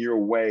working your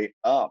way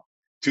up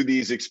to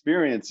these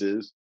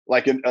experiences,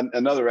 like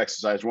another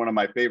exercise, one of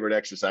my favorite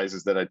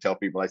exercises that I tell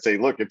people, I say,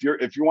 look, if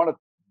you want to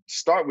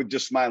start with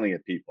just smiling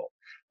at people,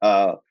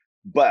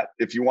 but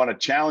if you want to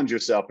challenge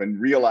yourself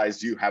and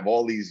realize you have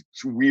all these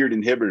weird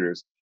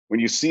inhibitors, when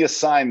you see a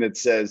sign that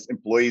says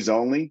employees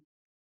only,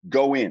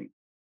 go in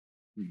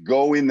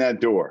that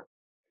door.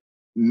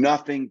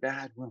 Nothing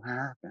bad will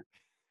happen.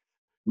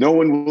 No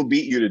one will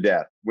beat you to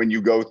death when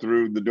you go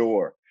through the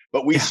door.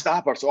 But we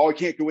stop ourselves. Oh, I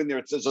can't go in there.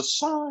 It says a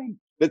sign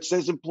that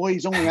says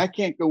employees only. I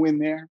can't go in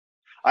there.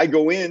 I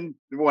go in.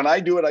 When I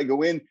do it, I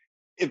go in.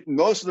 If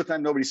most of the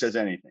time nobody says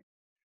anything.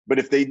 But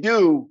if they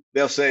do,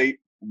 they'll say,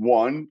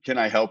 one, can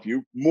I help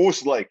you?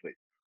 Most likely.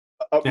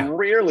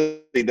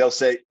 Rarely they'll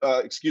say,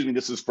 excuse me,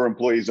 this is for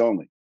employees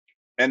only.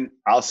 And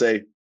I'll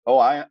say, oh,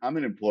 I'm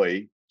an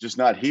employee, just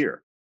not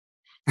here.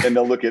 And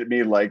they'll look at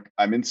me like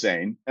I'm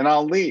insane, and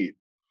I'll leave.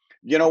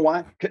 You know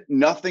what?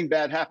 Nothing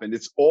bad happened.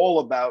 It's all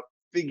about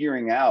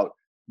figuring out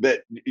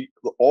that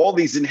all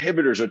these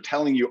inhibitors are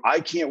telling you, I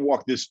can't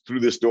walk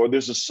through this door.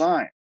 There's a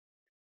sign.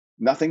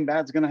 Nothing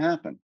bad's going to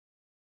happen.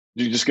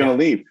 You're just going to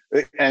leave.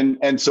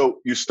 And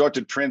so you start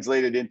to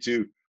translate it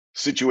into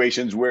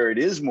situations where it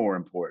is more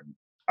important.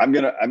 I'm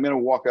going to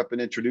walk up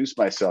and introduce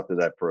myself to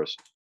that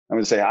person. I'm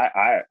going to say,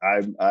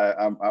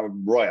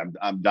 I'm Roy.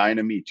 I'm dying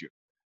to meet you.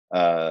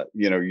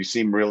 You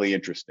seem really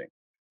interesting.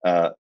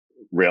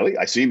 Really?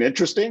 I seem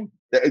interesting?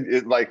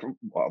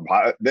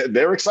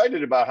 They're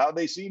excited about how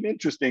they seem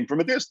interesting from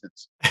a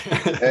distance.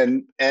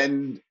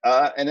 and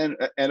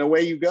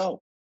away you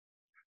go.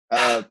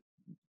 But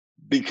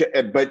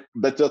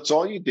that's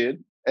all you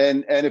did.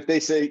 And if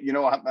they say,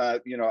 I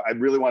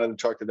really wanted to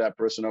talk to that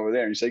person over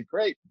there, and you say,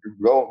 great,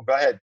 go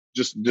ahead.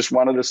 Just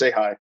wanted to say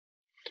hi.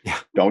 Yeah.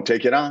 Don't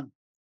take it on.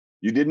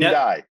 You didn't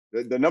die.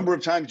 The number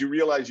of times you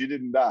realize you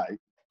didn't die,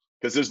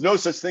 because there's no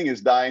such thing as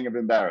dying of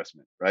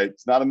embarrassment, right?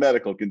 It's not a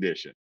medical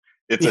condition.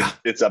 It's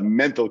a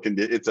mental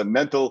condition. It's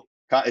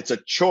a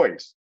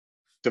choice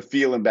to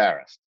feel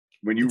embarrassed.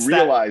 When you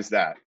realize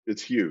that,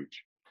 it's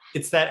huge.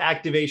 It's that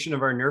activation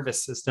of our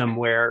nervous system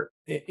where,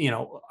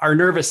 our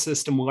nervous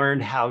system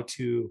learned how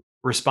to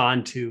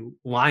respond to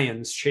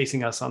lions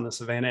chasing us on the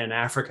savannah in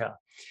Africa.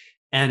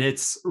 And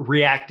it's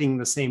reacting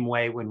the same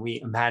way when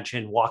we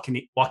imagine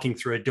walking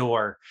through a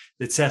door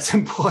that says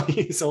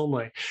employees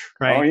only,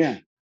 right? Oh, yeah.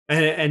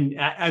 And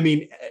I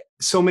mean,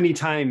 so many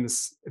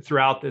times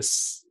throughout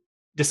this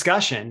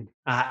discussion,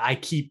 I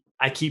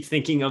keep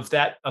thinking of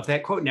that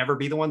quote, never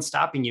be the one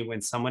stopping you.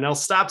 When someone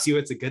else stops you,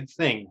 it's a good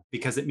thing,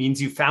 because it means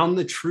you found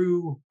the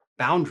true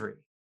boundary.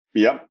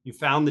 Yep. You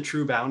found the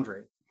true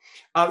boundary.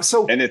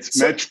 And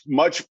it's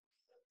much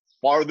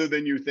farther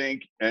than you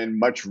think, and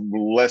much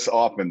less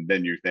often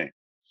than you think.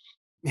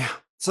 Yeah.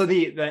 So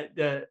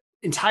the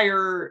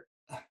entire,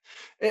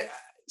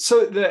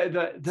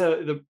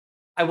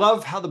 I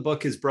love how the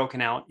book is broken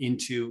out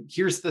into,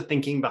 here's the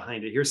thinking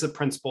behind it, here's the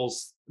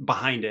principles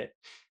behind it,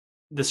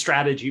 the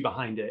strategy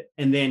behind it,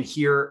 and then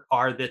here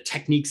are the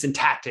techniques and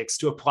tactics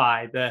to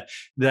apply, the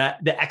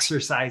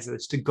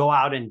exercises to go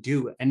out and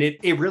do. And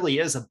it really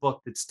is a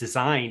book that's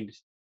designed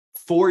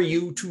for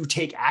you to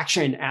take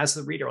action as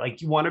the reader.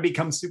 Like, you want to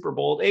become super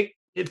bold,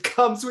 it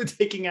comes with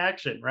taking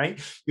action, right?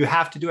 You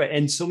have to do it.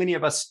 And so many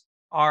of us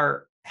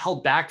are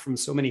held back from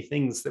so many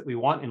things that we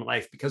want in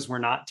life because we're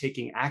not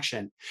taking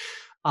action.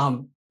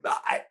 I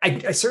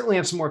certainly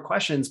have some more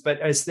questions,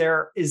 but is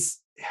there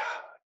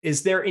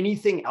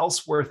anything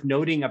else worth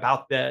noting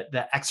about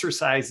the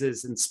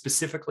exercises, and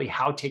specifically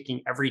how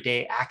taking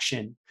everyday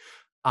action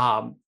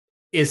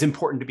is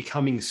important to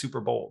becoming super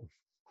bold?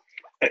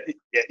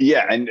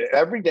 Yeah, and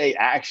everyday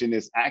action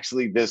is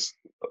actually this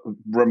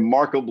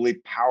remarkably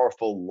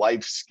powerful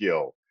life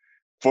skill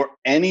for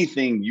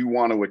anything you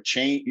want to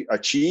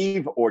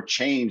achieve or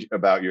change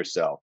about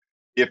yourself.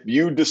 If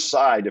you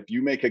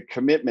make a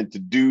commitment to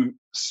do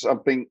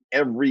something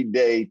every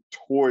day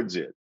towards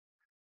it,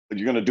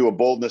 you're going to do a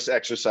boldness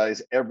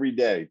exercise every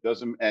day.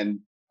 And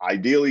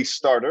ideally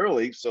start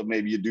early, so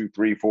maybe you do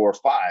 3, 4,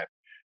 5,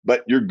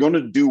 but you're going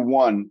to do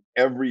one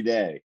every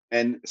day.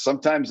 And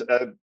sometimes,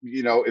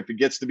 if it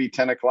gets to be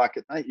 10 o'clock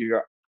at night, you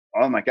go,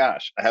 oh my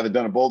gosh, I haven't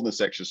done a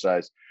boldness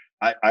exercise.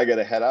 I got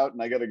to head out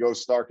and I got to go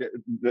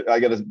I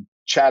got to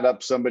chat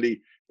up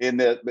somebody in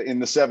the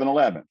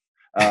 7-Eleven.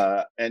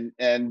 And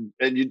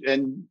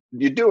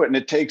you do it, and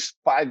it takes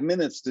 5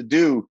 minutes to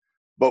do.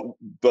 But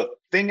the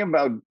thing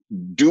about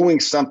doing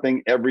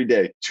something every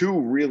day, 2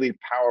 really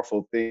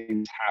powerful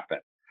things happen.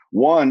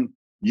 One,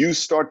 you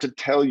start to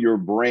tell your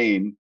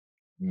brain,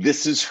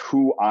 this is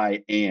who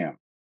I am.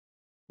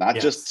 Not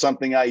just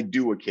something I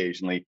do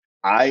occasionally.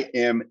 I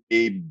am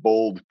a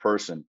bold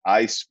person.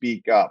 I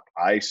speak up.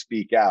 I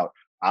speak out.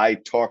 I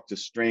talk to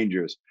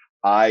strangers.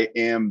 I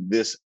am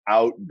this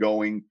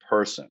outgoing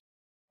person.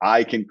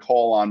 I can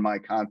call on my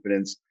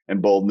confidence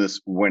and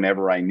boldness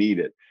whenever I need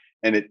it.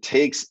 And it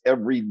takes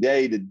every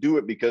day to do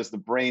it because the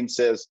brain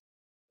says,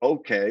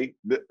 okay,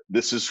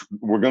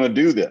 we're going to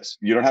do this.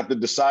 You don't have to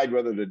decide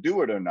whether to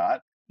do it or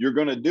not. You're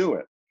going to do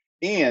it.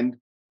 And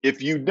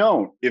if you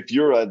don't, if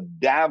you're a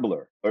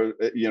dabbler or,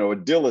 a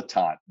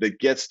dilettante that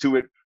gets to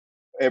it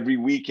every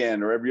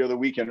weekend or every other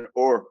weekend,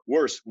 or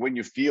worse, when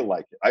you feel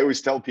like it. I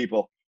always tell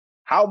people,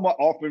 how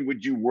often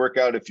would you work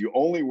out if you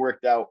only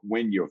worked out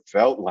when you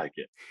felt like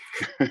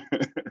it?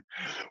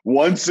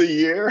 Once a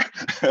year?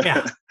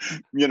 Yeah.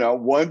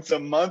 Once a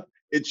month?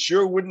 It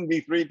sure wouldn't be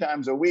 3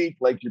 times a week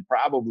like you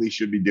probably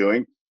should be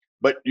doing,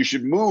 but you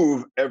should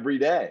move every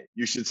day.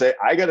 You should say,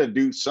 I got to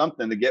do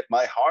something to get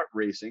my heart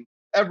racing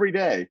every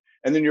day.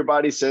 And then your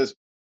body says,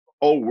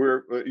 oh,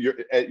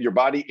 your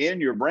body and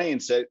your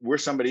brain said, we're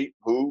somebody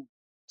who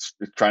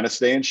is trying to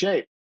stay in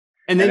shape.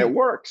 And then it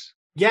works.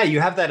 Yeah, you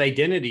have that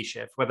identity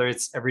shift, whether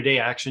it's everyday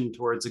action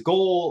towards a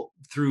goal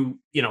through,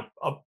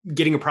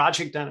 getting a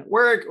project done at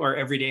work, or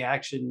everyday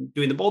action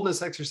doing the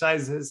boldness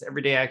exercises,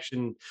 everyday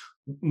action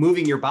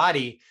moving your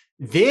body.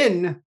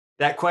 Then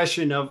that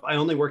question of, I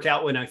only work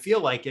out when I feel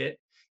like it.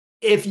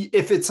 If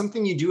it's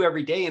something you do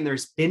every day and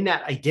there's been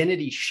that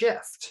identity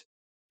shift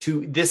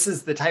to, this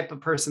is the type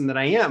of person that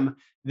I am,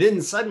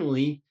 then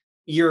suddenly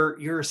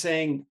you're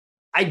saying,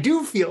 I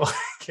do feel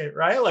like it,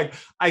 right? Like,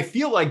 I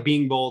feel like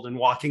being bold and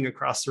walking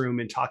across the room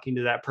and talking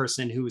to that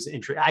person who's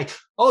interested.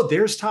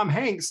 There's Tom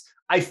Hanks.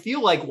 I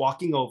feel like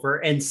walking over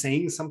and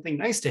saying something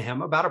nice to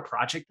him about a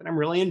project that I'm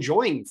really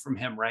enjoying from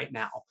him right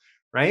now,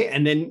 right?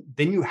 And then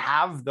you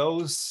have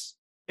those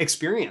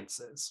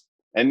experiences.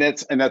 And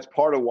that's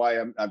part of why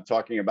I'm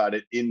talking about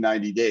it in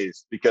 90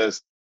 days,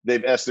 because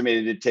they've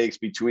estimated it takes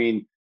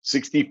between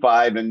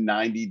 65 and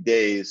 90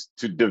 days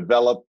to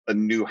develop a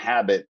new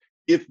habit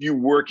if you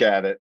work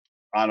at it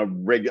on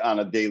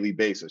a daily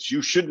basis.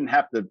 You shouldn't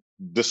have to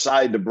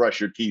decide to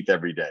brush your teeth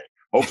every day.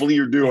 Hopefully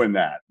you're doing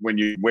that when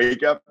you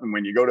wake up and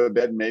when you go to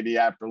bed, maybe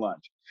after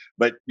lunch.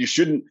 But it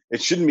shouldn't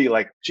be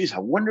like, geez, I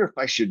wonder if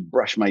I should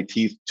brush my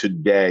teeth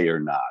today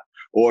or not.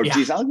 Or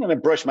geez, I'm going to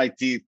brush my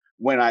teeth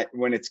when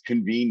it's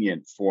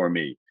convenient for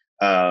me.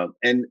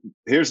 And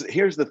here's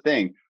the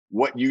thing.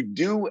 What you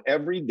do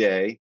every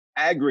day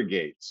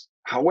aggregates.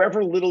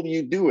 However little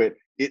you do it,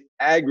 it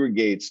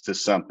aggregates to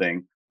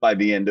something by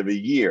the end of a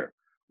year.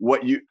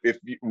 What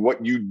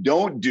you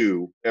don't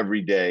do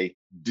every day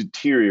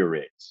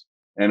deteriorates,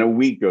 and a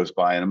week goes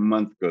by, and a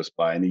month goes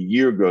by, and a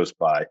year goes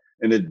by,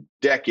 and a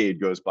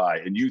decade goes by,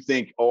 and you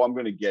think, oh, I'm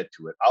going to get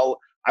to it.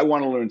 I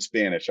want to learn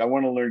Spanish. I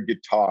want to learn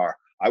guitar.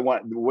 I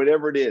want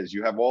whatever it is.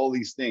 You have all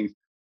these things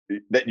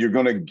that you're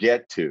going to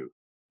get to,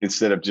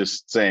 instead of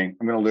just saying,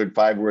 I'm going to learn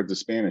 5 words of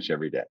Spanish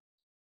every day.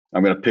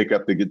 I'm going to pick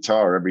up the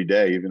guitar every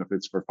day, even if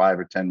it's for 5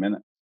 or 10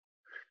 minutes.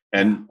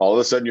 And all of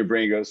a sudden your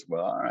brain goes,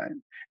 well, all right.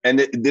 And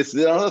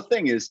the other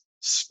thing is,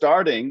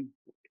 starting,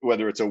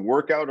 whether it's a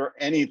workout or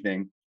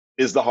anything,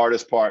 is the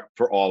hardest part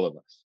for all of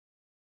us.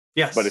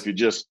 Yes. But if you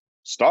just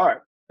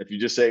start, if you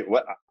just say,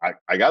 well,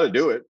 I got to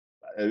do it.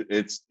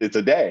 It's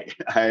a day.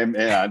 I'm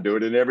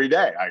doing it every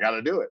day. I got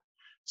to do it.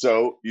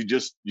 So you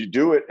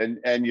do it,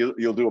 and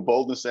you'll do a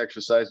boldness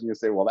exercise, and you'll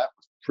say, well, that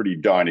was pretty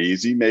darn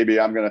easy. Maybe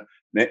I'm gonna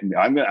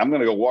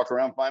go walk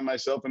around, find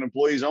myself an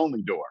employees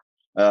only door,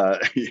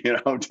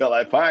 until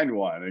I find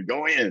one and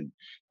go in.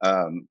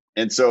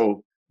 And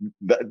so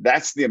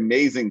that's the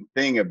amazing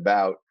thing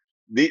about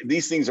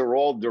these things are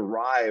all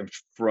derived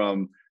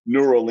from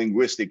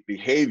neuro-linguistic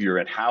behavior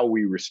and how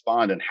we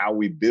respond and how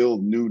we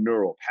build new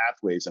neural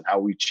pathways and how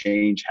we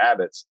change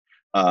habits,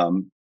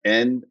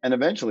 and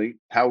eventually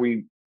how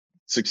we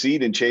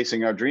succeed in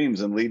chasing our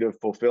dreams and lead a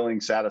fulfilling,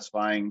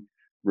 satisfying,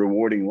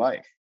 rewarding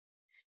life.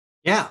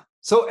 Yeah.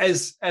 So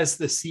as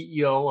the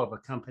CEO of a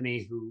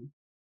company who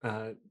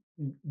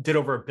did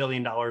over $1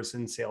 billion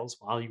in sales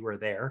while you were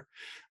there,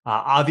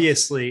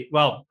 obviously,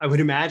 well, I would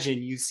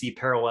imagine you see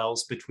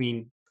parallels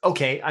between,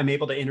 okay, I'm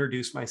able to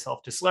introduce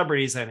myself to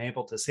celebrities. I'm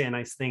able to say a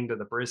nice thing to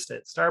the barista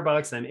at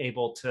Starbucks. I'm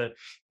able to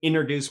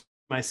introduce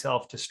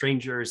myself to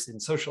strangers in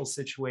social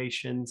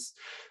situations.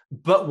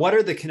 But what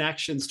are the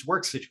connections to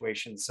work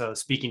situations? So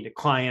speaking to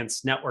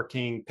clients,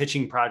 networking,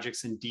 pitching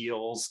projects and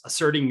deals,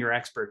 asserting your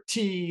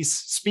expertise,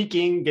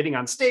 speaking, getting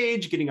on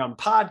stage, getting on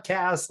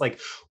podcasts,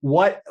 like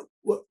what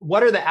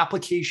are the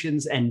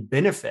applications and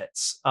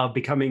benefits of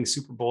becoming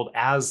super bold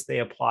as they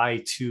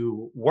apply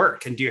to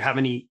work? And do you have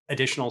any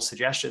additional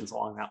suggestions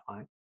along that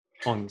line?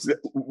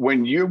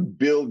 When you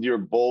build your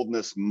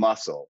boldness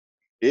muscle,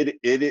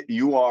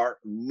 you are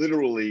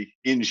literally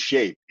in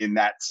shape in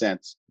that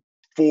sense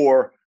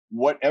for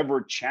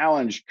whatever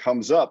challenge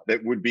comes up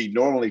that would be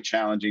normally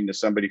challenging to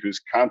somebody who's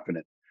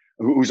confident,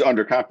 who's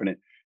underconfident.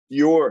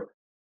 You're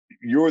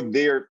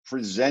there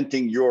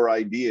presenting your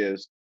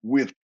ideas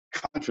with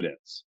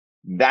confidence.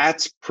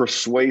 That's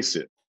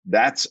persuasive.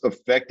 That's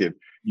effective.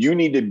 You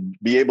need to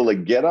be able to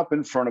get up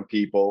in front of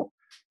people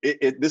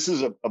This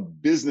is a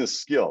business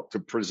skill to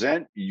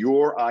present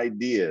your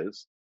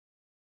ideas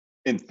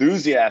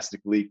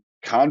enthusiastically,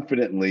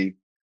 confidently,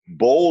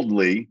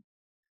 boldly,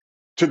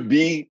 to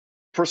be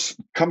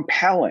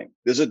compelling.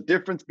 There's a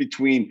difference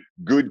between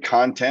good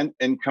content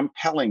and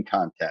compelling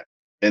content,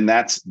 and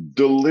that's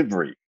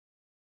delivery.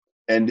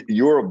 And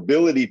your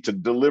ability to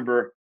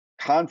deliver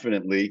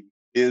confidently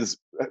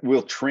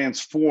will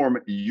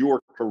transform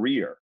your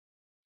career,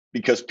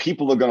 because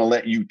people are going to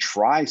let you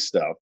try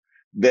stuff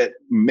that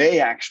may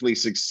actually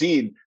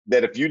succeed,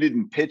 that if you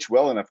didn't pitch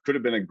well enough could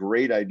have been a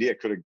great idea,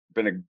 could have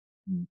been a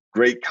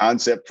great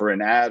concept for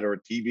an ad or a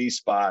TV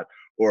spot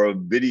or a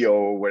video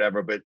or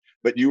whatever, but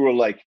you were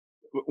like,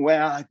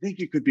 well, I think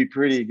you could be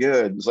pretty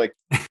good. It's like,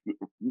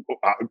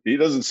 he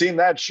doesn't seem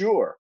that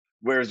sure.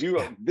 Whereas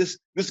this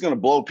is going to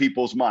blow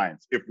people's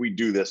minds if we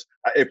do this.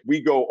 If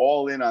we go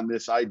all in on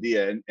this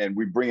idea and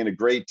we bring in a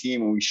great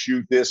team and we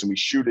shoot this and we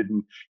shoot it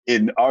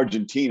in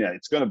Argentina,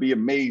 it's going to be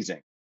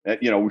amazing.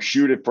 We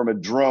shoot it from a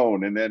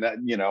drone, and then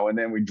and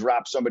then we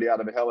drop somebody out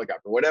of a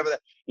helicopter, whatever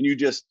that, and you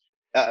just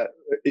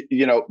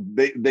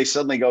they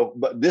suddenly go,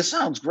 but this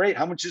sounds great.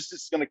 How much is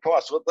this going to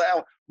cost?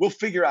 Well, we'll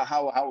figure out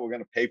how we're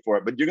going to pay for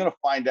it, but you're going to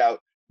find out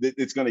that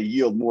it's going to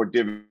yield more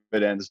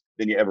dividends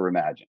than you ever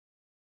imagined.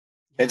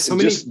 And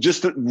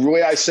just the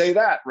way I say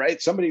that,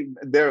 right? Somebody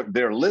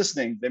they're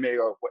listening, they may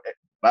go,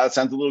 wow, that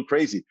sounds a little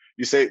crazy.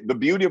 You say the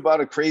beauty about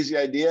a crazy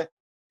idea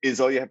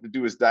is all you have to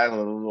do is dial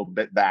it a little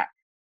bit back.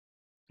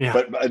 Yeah.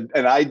 But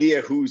an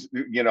idea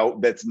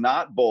that's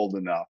not bold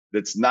enough,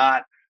 that's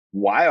not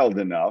wild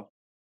enough,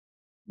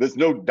 there's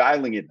no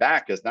dialing it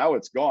back, because now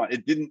it's gone.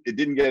 It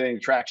didn't get any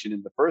traction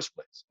in the first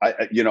place.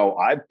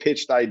 I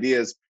pitched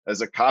ideas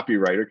as a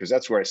copywriter, because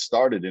that's where I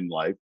started in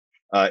life,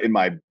 in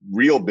my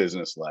real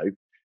business life.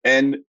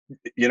 And,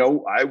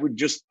 I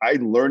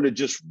learned to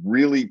just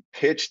really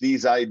pitch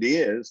these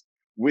ideas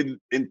with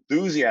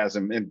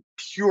enthusiasm and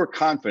pure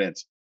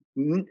confidence,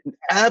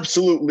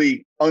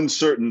 absolutely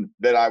uncertain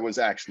that I was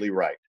actually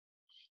right.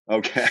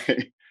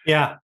 Okay.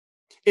 Yeah.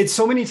 It's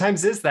so many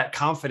times is that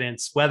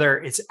confidence, whether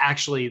it's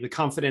actually the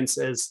confidence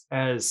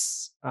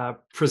as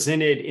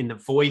presented in the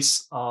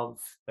voice of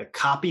the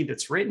copy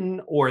that's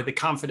written, or the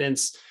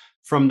confidence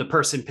from the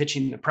person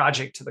pitching the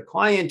project to the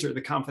client, or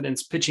the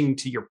confidence pitching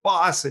to your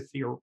boss if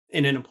you're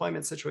in an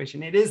employment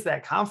situation. It is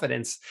that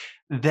confidence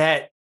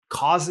that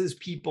causes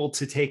people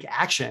to take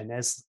action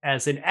as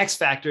an X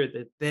factor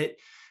that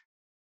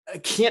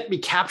can't be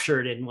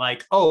captured in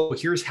like, oh,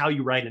 here's how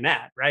you write an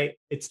ad, right?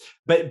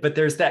 But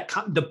there's that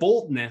the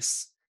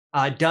boldness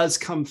does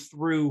come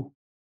through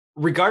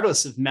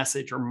regardless of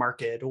message or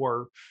market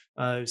or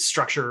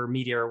structure or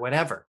media or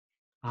whatever.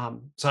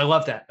 So I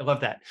love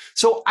that.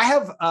 So I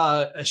have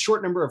a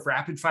short number of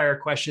rapid fire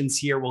questions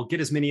here. We'll get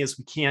as many as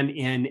we can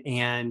in,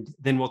 and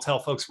then we'll tell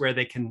folks where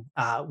they can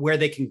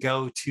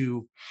go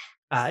to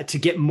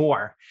get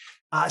more.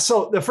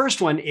 So the first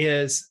one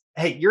is,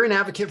 hey, you're an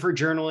advocate for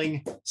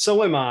journaling.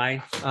 So am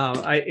I.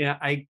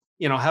 I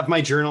have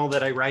my journal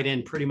that I write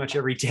in pretty much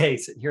every day,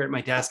 sitting here at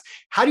my desk.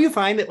 How do you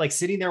find that, like,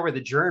 sitting there with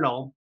a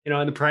journal,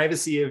 in the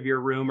privacy of your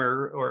room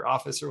or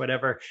office or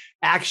whatever,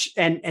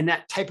 and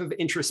that type of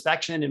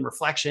introspection and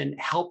reflection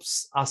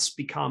helps us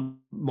become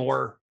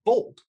more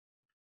bold?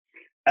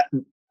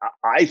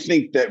 I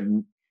think that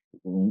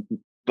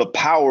the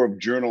power of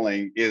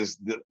journaling is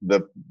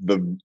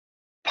the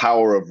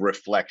power of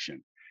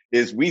reflection.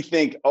 Is we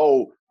think,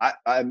 oh,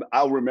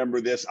 I'll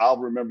remember this. I'll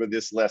remember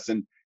this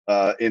lesson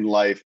in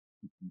life.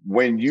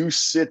 When you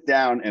sit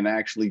down and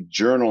actually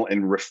journal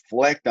and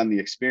reflect on the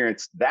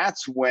experience,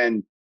 that's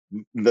when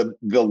the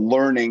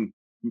learning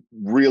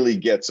really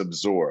gets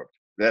absorbed.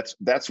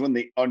 That's when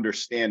the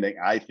understanding,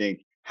 I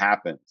think,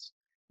 happens.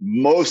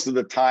 Most of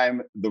the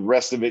time, the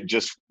rest of it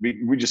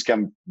we just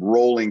come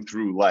rolling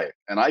through life.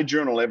 And I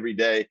journal every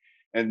day,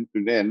 and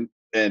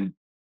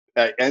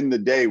I end the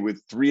day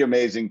with 3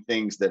 amazing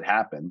things that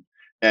happen,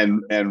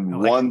 and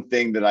one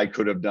thing that I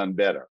could have done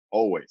better.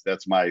 Always.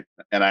 And I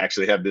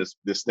actually have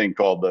this thing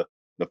called the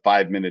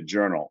 5-minute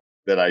journal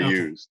that I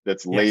use,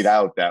 that's laid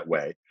out that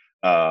way.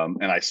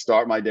 And I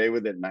start my day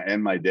with it and I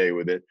end my day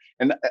with it.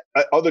 And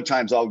other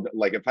times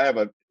if I have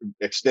an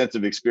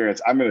extensive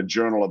experience, I'm going to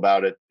journal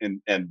about it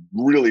and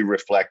really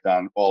reflect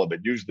on all of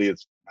it. Usually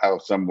it's how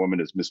some woman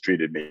has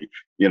mistreated me,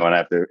 and I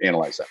have to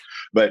analyze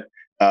that.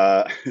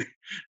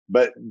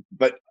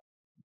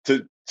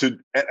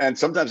 And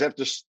sometimes I have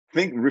to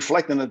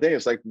reflect on the day.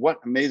 It's like, what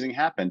amazing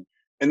happened?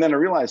 And then I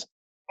realize,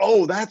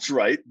 oh, that's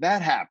right,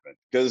 that happened,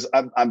 because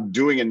I'm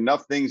doing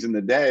enough things in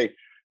the day.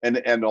 And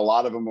a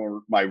lot of them are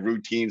my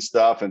routine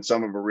stuff, and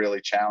some of them are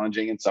really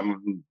challenging, and some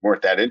of them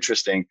weren't that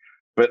interesting.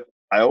 But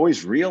I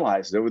always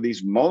realized there were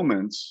these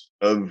moments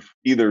of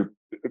either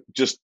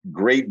just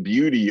great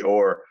beauty,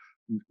 or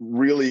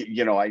really,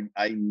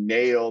 I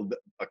nailed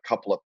a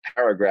couple of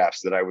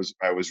paragraphs that I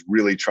was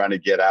really trying to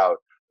get out,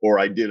 or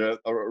I did a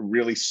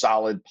really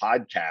solid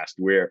podcast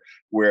where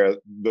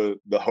the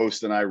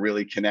host and I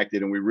really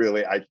connected,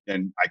 and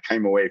I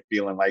came away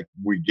feeling like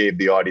we gave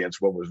the audience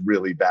what was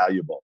really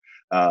valuable.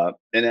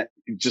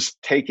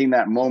 Just taking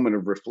that moment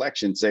of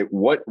reflection, say,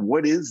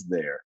 what is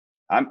there?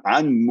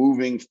 I'm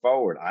moving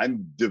forward.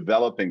 I'm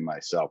developing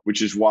myself,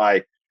 which is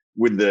why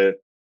with the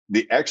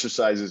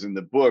exercises in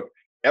the book,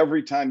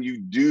 every time you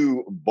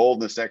do a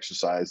boldness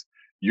exercise,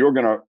 you're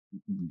going to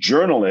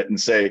journal it and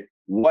say,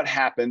 what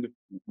happened?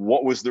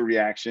 What was the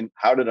reaction?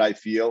 How did I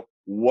feel?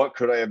 What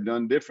could I have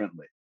done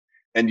differently?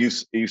 And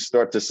you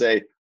start to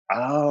say,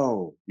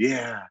 oh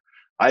yeah,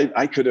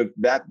 I could have,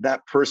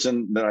 that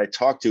person that I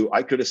talked to,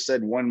 I could have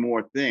said one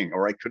more thing,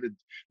 or I could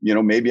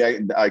have, maybe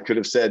I could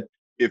have said,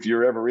 if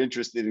you're ever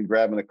interested in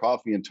grabbing a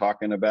coffee and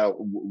talking about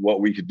what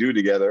we could do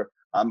together,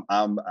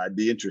 I'd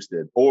be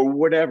interested, or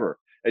whatever.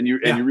 And you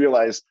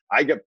realize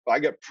I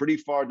got pretty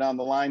far down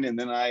the line, and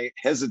then I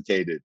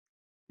hesitated.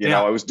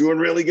 I was doing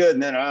really good,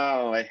 and then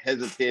I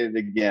hesitated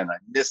again. I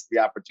missed the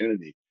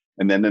opportunity.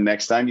 And then the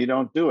next time you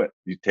don't do it,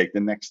 you take the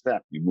next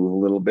step. You move a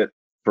little bit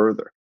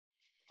further.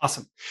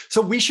 Awesome.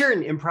 So we share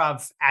an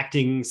improv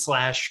acting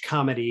 /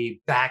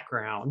 comedy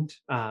background.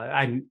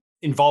 I'm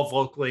involved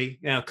locally.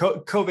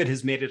 COVID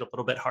has made it a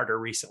little bit harder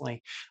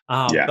recently,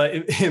 but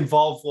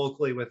involved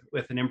locally with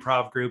an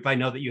improv group. I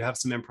know that you have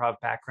some improv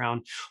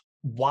background.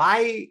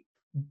 Why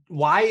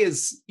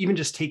is even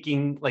just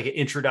taking like an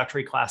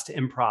introductory class to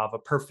improv a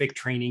perfect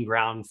training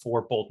ground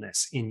for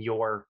boldness, in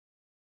your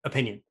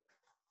opinion?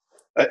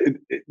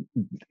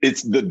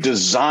 It's the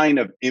design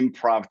of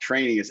improv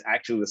training is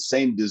actually the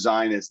same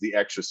design as the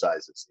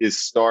exercises. Is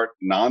start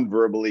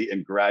non-verbally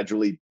and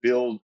gradually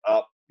build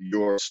up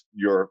your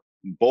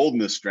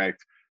boldness strength.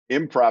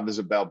 Improv is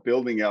about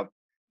building up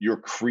your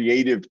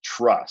creative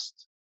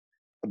trust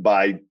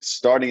by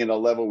starting at a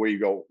level where you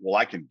go, well,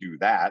 I can do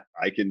that.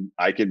 I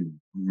can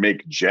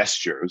make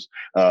gestures,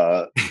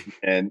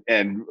 and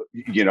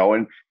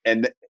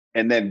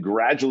then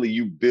gradually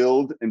you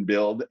build and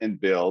build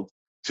and build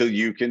till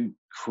you can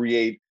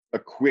create a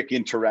quick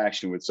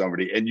interaction with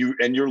somebody, and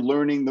you're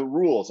learning the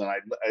rules. And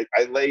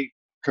I lay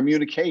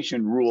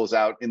communication rules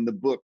out in the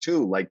book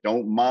too, like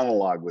don't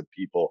monologue with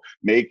people,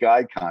 make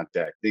eye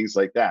contact, things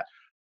like that.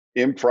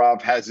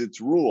 Improv has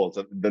its rules.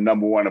 The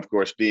number one, of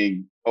course,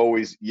 being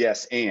always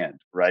yes and,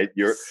 right?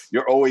 You're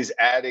always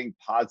adding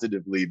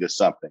positively to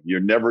something. You're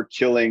never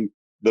killing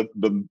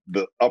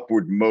the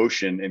upward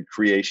motion and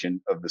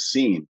creation of the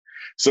scene.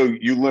 So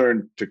you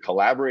learn to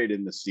collaborate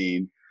in the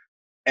scene.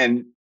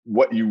 And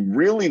what you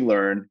really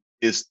learn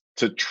is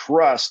to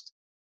trust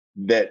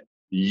that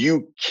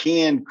you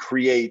can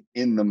create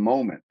in the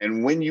moment.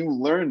 And when you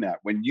learn that,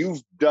 when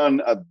you've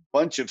done a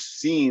bunch of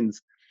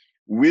scenes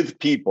with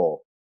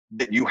people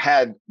that you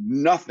had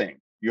nothing,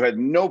 you had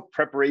no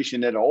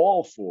preparation at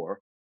all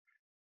for,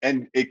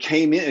 and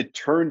it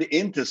turned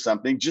into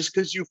something just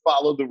because you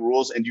followed the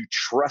rules and you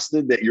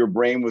trusted that your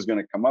brain was going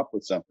to come up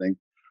with something.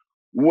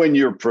 When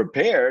you're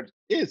prepared,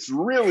 it's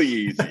really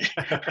easy.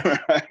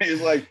 Right?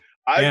 It's like,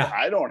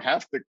 I don't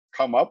have to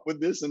come up with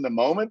this in the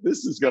moment.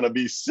 This is going to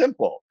be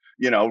simple,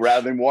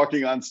 rather than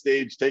walking on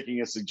stage,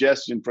 taking a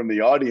suggestion from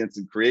the audience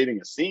and creating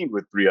a scene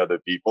with 3 other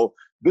people.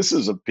 This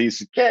is a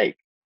piece of cake.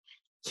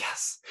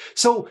 Yes.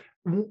 So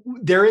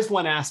there is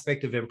one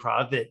aspect of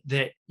improv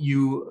that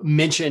you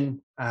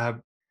mention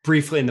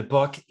briefly in the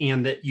book,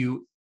 and that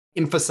you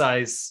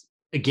emphasize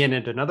again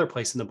at another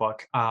place in the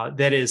book,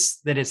 that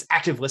is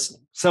active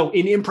listening. So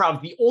in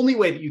improv, the only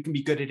way that you can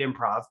be good at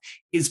improv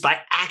is by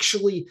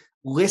actually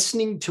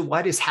listening to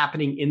what is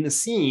happening in the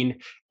scene,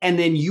 and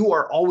then you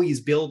are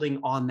always building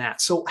on that.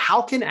 So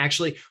how can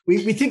actually,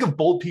 we think of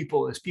bold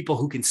people as people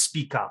who can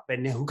speak up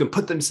and who can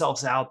put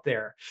themselves out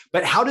there,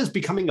 but how does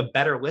becoming a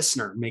better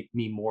listener make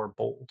me more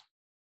bold?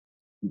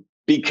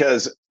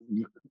 Because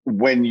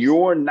when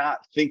you're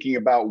not thinking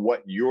about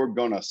what you're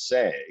going to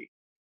say,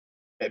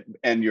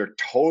 and you're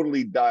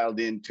totally dialed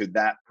into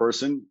that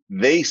person,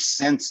 they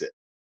sense it.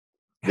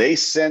 They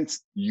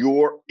sense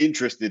you're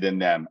interested in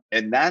them.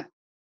 And that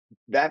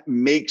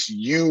makes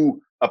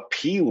you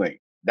appealing.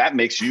 That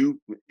makes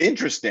you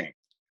interesting.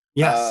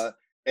 Yes.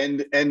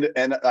 And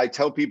I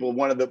tell people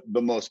one of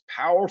the most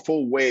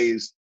powerful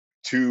ways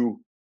to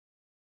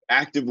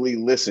actively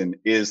listen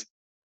is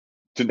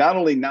to not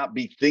only not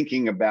be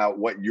thinking about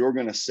what you're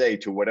going to say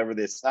to whatever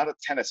this, it's not a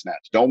tennis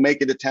match. Don't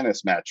make it a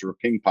tennis match or a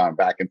ping pong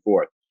back and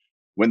forth.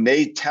 When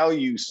they tell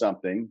you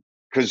something,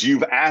 because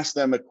you've asked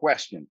them a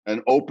question,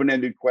 an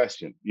open-ended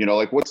question,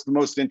 like, what's the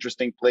most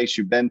interesting place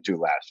you've been to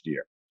last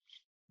year?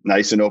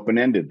 Nice and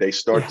open-ended. They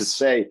start to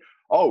say,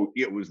 oh,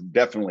 it was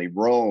definitely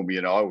Rome.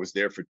 I was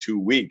there for 2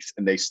 weeks,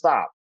 and they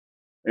stop.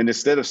 And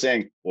instead of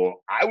saying,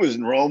 well, I was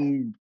in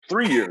Rome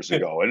 3 years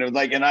ago, and it was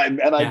like,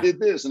 I did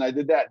this and I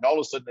did that, and all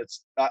of a sudden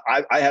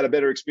I had a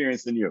better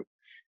experience than you.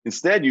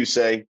 Instead, you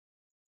say,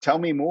 tell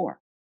me more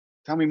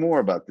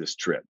about this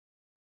trip.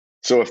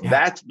 So if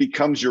that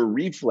becomes your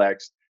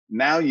reflex,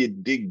 now you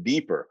dig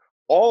deeper.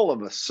 All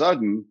of a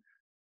sudden,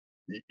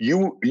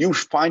 you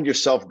find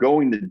yourself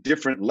going to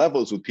different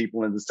levels with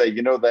people, and to say,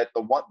 that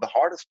the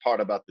hardest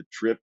part about the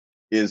trip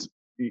is,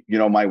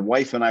 my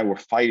wife and I were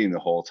fighting the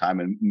whole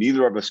time, and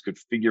neither of us could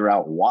figure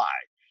out why.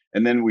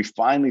 And then we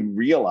finally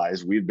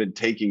realized we'd been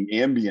taking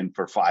Ambien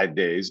for 5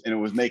 days, and it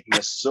was making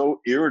us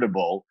so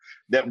irritable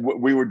that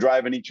we were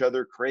driving each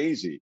other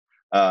crazy.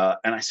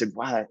 And I said,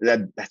 wow,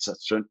 that's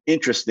such an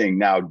interesting.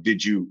 Now,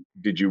 did you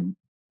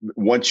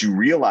once you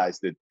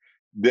realized it,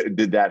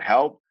 did that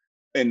help?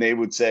 And they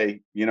would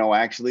say,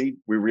 actually,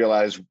 we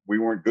realized we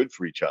weren't good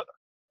for each other.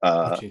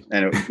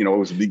 And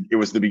it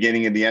was the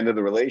beginning and the end of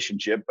the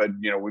relationship, but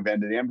we've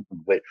ended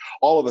amicably.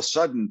 All of a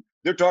sudden,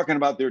 they're talking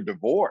about their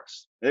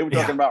divorce. They were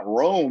talking about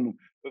Rome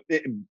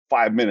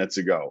 5 minutes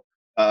ago.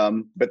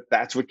 But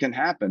that's what can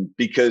happen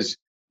because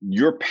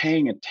you're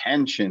paying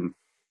attention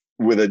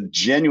with a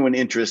genuine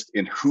interest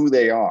in who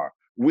they are.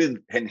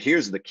 And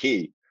here's the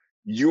key: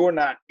 you're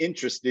not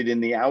interested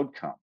in the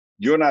outcome.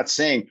 You're not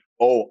saying,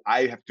 oh,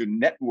 I have to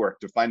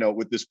network to find out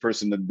what this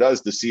person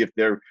does to see if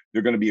they're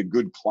going to be a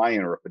good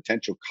client or a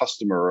potential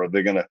customer, or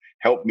they're going to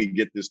help me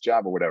get this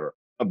job or whatever.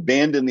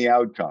 Abandon the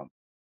outcome.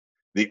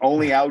 The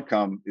only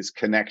outcome is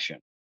connection.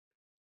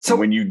 So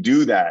when you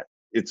do that,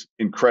 it's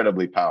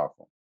incredibly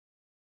powerful.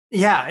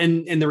 Yeah.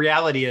 And the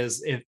reality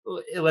is, if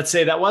let's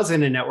say that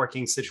wasn't a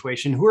networking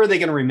situation, who are they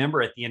going to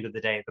remember at the end of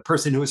the day? The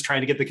person who was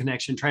trying to get the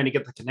connection,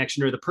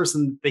 or the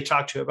person they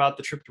talked to about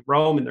the trip to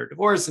Rome and their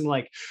divorce, and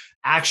like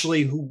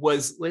actually who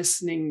was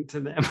listening to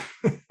them.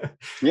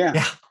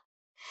 Yeah.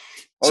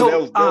 Oh,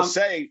 so they'll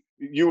say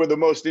you were the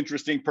most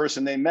interesting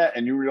person they met,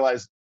 and you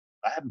realize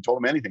I haven't told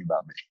them anything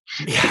about me.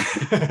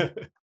 Yeah.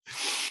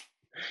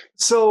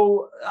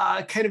 So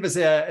kind of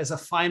as a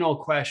final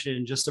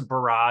question, just a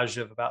barrage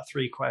of about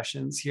 3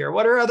 questions here.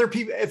 What are other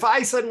people, if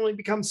I suddenly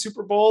become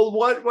super bold,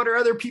 what are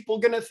other people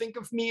going to think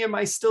of me? Am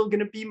I still going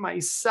to be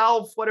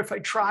myself? What if I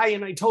try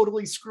and I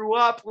totally screw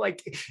up?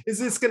 Like, is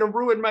this going to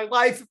ruin my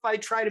life if I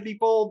try to be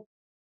bold?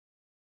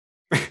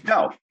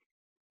 No,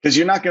 because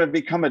you're not going to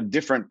become a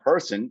different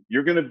person.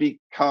 You're going to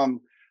become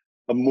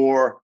a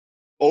more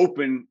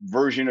open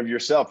version of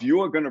yourself. You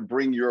are going to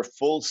bring your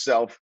full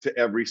self to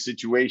every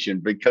situation,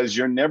 because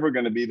you're never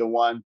going to be the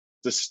one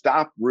to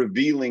stop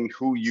revealing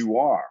who you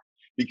are,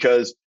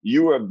 because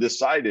you have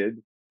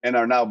decided and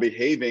are now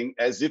behaving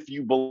as if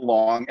you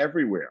belong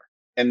everywhere,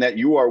 and that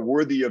you are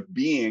worthy of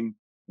being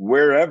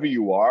wherever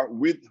you are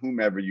with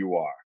whomever you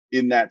are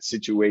in that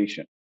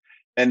situation.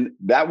 And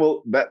that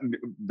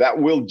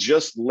will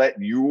just let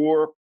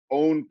your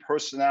own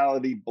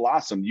personality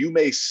blossom. You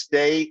may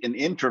stay an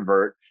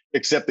introvert,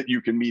 except that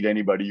you can meet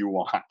anybody you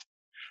want.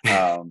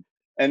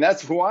 And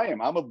that's who I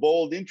am. I'm a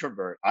bold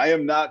introvert. I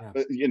am not,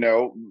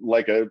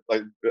 like a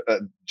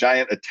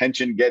giant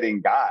attention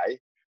getting guy.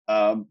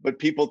 But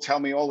people tell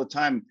me all the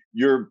time,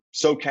 you're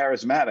so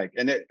charismatic.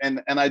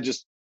 And I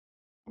just,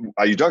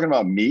 are you talking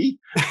about me?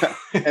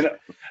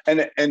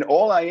 and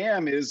all I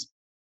am is,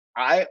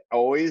 I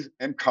always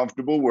am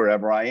comfortable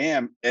wherever I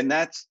am. And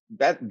that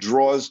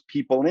draws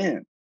people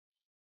in.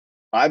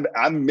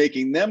 I'm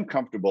making them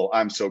comfortable.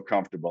 I'm so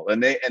comfortable,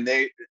 and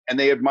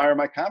they admire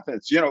my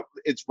confidence.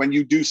 It's when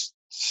you do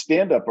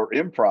stand up or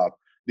improv,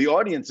 the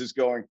audience is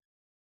going,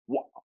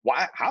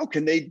 "Why? How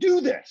can they do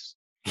this?"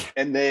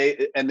 And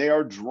they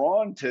are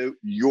drawn to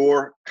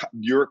your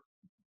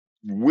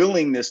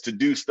willingness to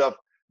do stuff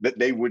that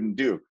they wouldn't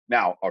do.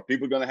 Now, are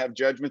people going to have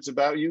judgments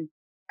about you?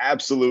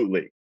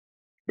 Absolutely,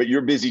 but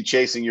you're busy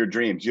chasing your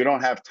dreams. You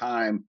don't have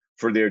time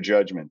for their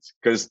judgments,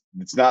 because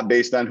it's not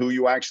based on who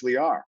you actually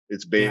are.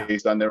 It's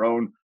based on their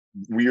own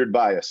weird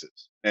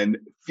biases and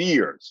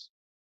fears.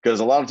 Because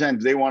a lot of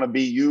times they want to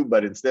be you,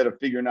 but instead of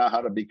figuring out how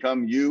to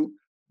become you,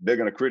 they're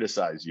going to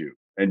criticize you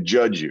and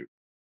judge you.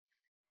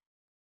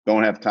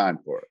 Don't have time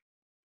for it.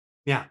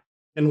 Yeah.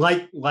 And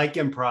like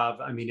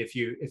improv, I mean, if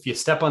you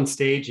step on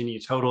stage and you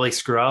totally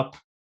screw up,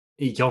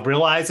 you'll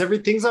realize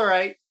everything's all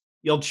right.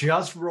 You'll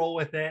just roll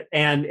with it,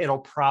 and it'll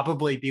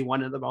probably be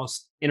one of the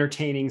most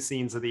entertaining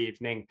scenes of the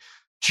evening,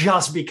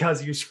 just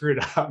because you screwed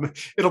up.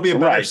 It'll be a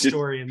better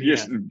story in the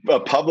end.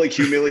 A public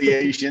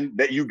humiliation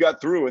that you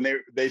got through, and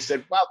they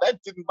said, "Wow, that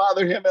didn't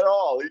bother him at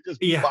all. He just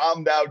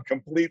bombed out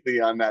completely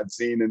on that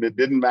scene, and it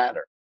didn't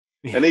matter."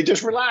 Yeah. And they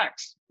just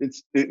relax.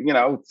 It's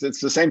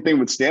the same thing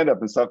with stand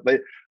up and stuff.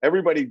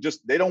 Everybody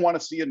they don't want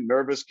to see a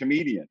nervous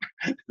comedian.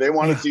 They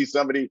want to see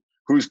somebody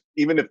who's,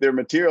 even if their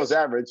material's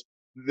average,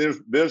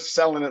 they're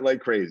selling it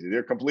like crazy.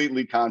 They're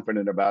completely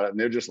confident about it, and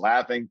they're just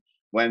laughing.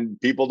 When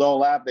people don't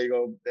laugh, they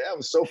go, "That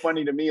was so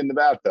funny to me in the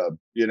bathtub,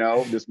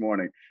 this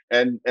morning."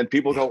 And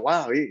people go,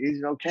 "Wow,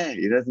 he's okay.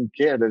 He doesn't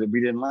care that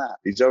we didn't laugh.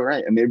 He's all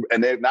right." And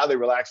they now they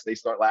relax. They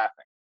start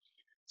laughing.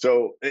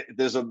 So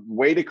there's a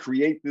way to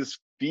create this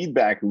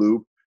feedback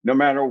loop. No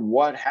matter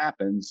what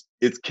happens,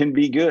 it can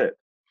be good.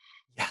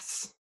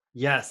 Yes.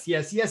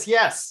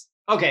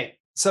 Okay.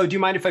 So do you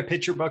mind if I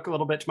pitch your book a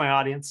little bit to my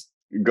audience?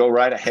 Go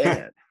right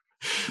ahead.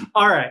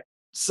 All right.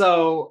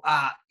 So,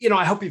 I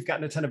hope you've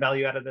gotten a ton of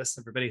value out of this,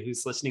 everybody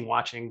who's listening,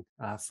 watching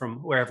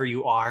from wherever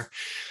you are.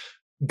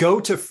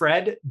 Go to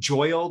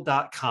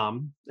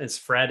fredjoyal.com. It's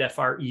Fred,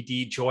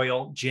 F-R-E-D,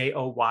 Joyal,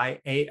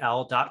 Joyal.com.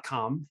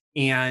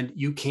 And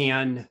you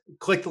can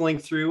click the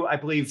link through. I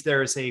believe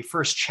there's a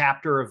first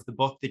chapter of the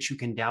book that you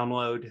can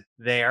download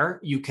there.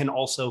 You can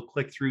also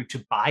click through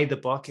to buy the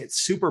book.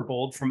 It's super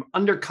bold, From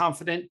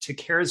Underconfident to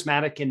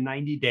Charismatic in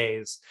 90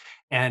 Days.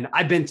 And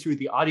I've been through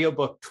the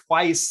audiobook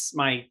twice.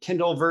 My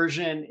Kindle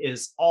version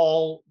is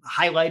all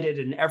highlighted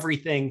and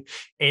everything.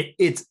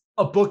 It's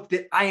a book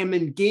that I am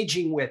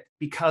engaging with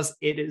because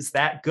it is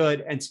that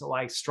good. And so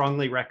I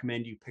strongly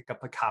recommend you pick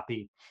up a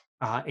copy.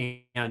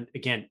 And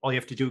again, all you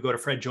have to do, go to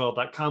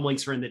fredjoyal.com.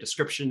 Links are in the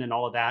description and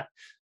all of that.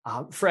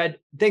 Fred,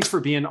 thanks for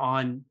being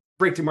on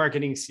Breakthrough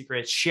Marketing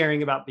Secrets,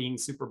 sharing about being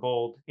super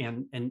bold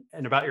and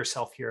about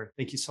yourself here.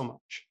 Thank you so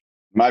much.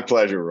 My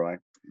pleasure, Roy.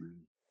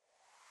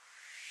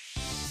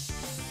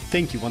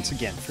 Thank you once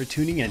again for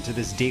tuning in to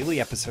this daily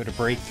episode of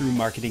Breakthrough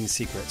Marketing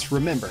Secrets.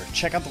 Remember,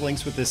 check out the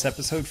links with this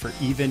episode for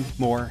even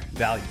more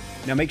value.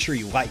 Now make sure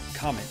you like,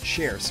 comment,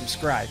 share,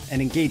 subscribe,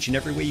 and engage in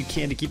every way you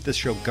can to keep this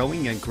show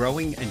going and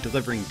growing and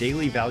delivering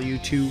daily value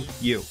to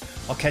you.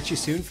 I'll catch you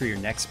soon for your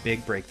next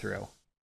big breakthrough.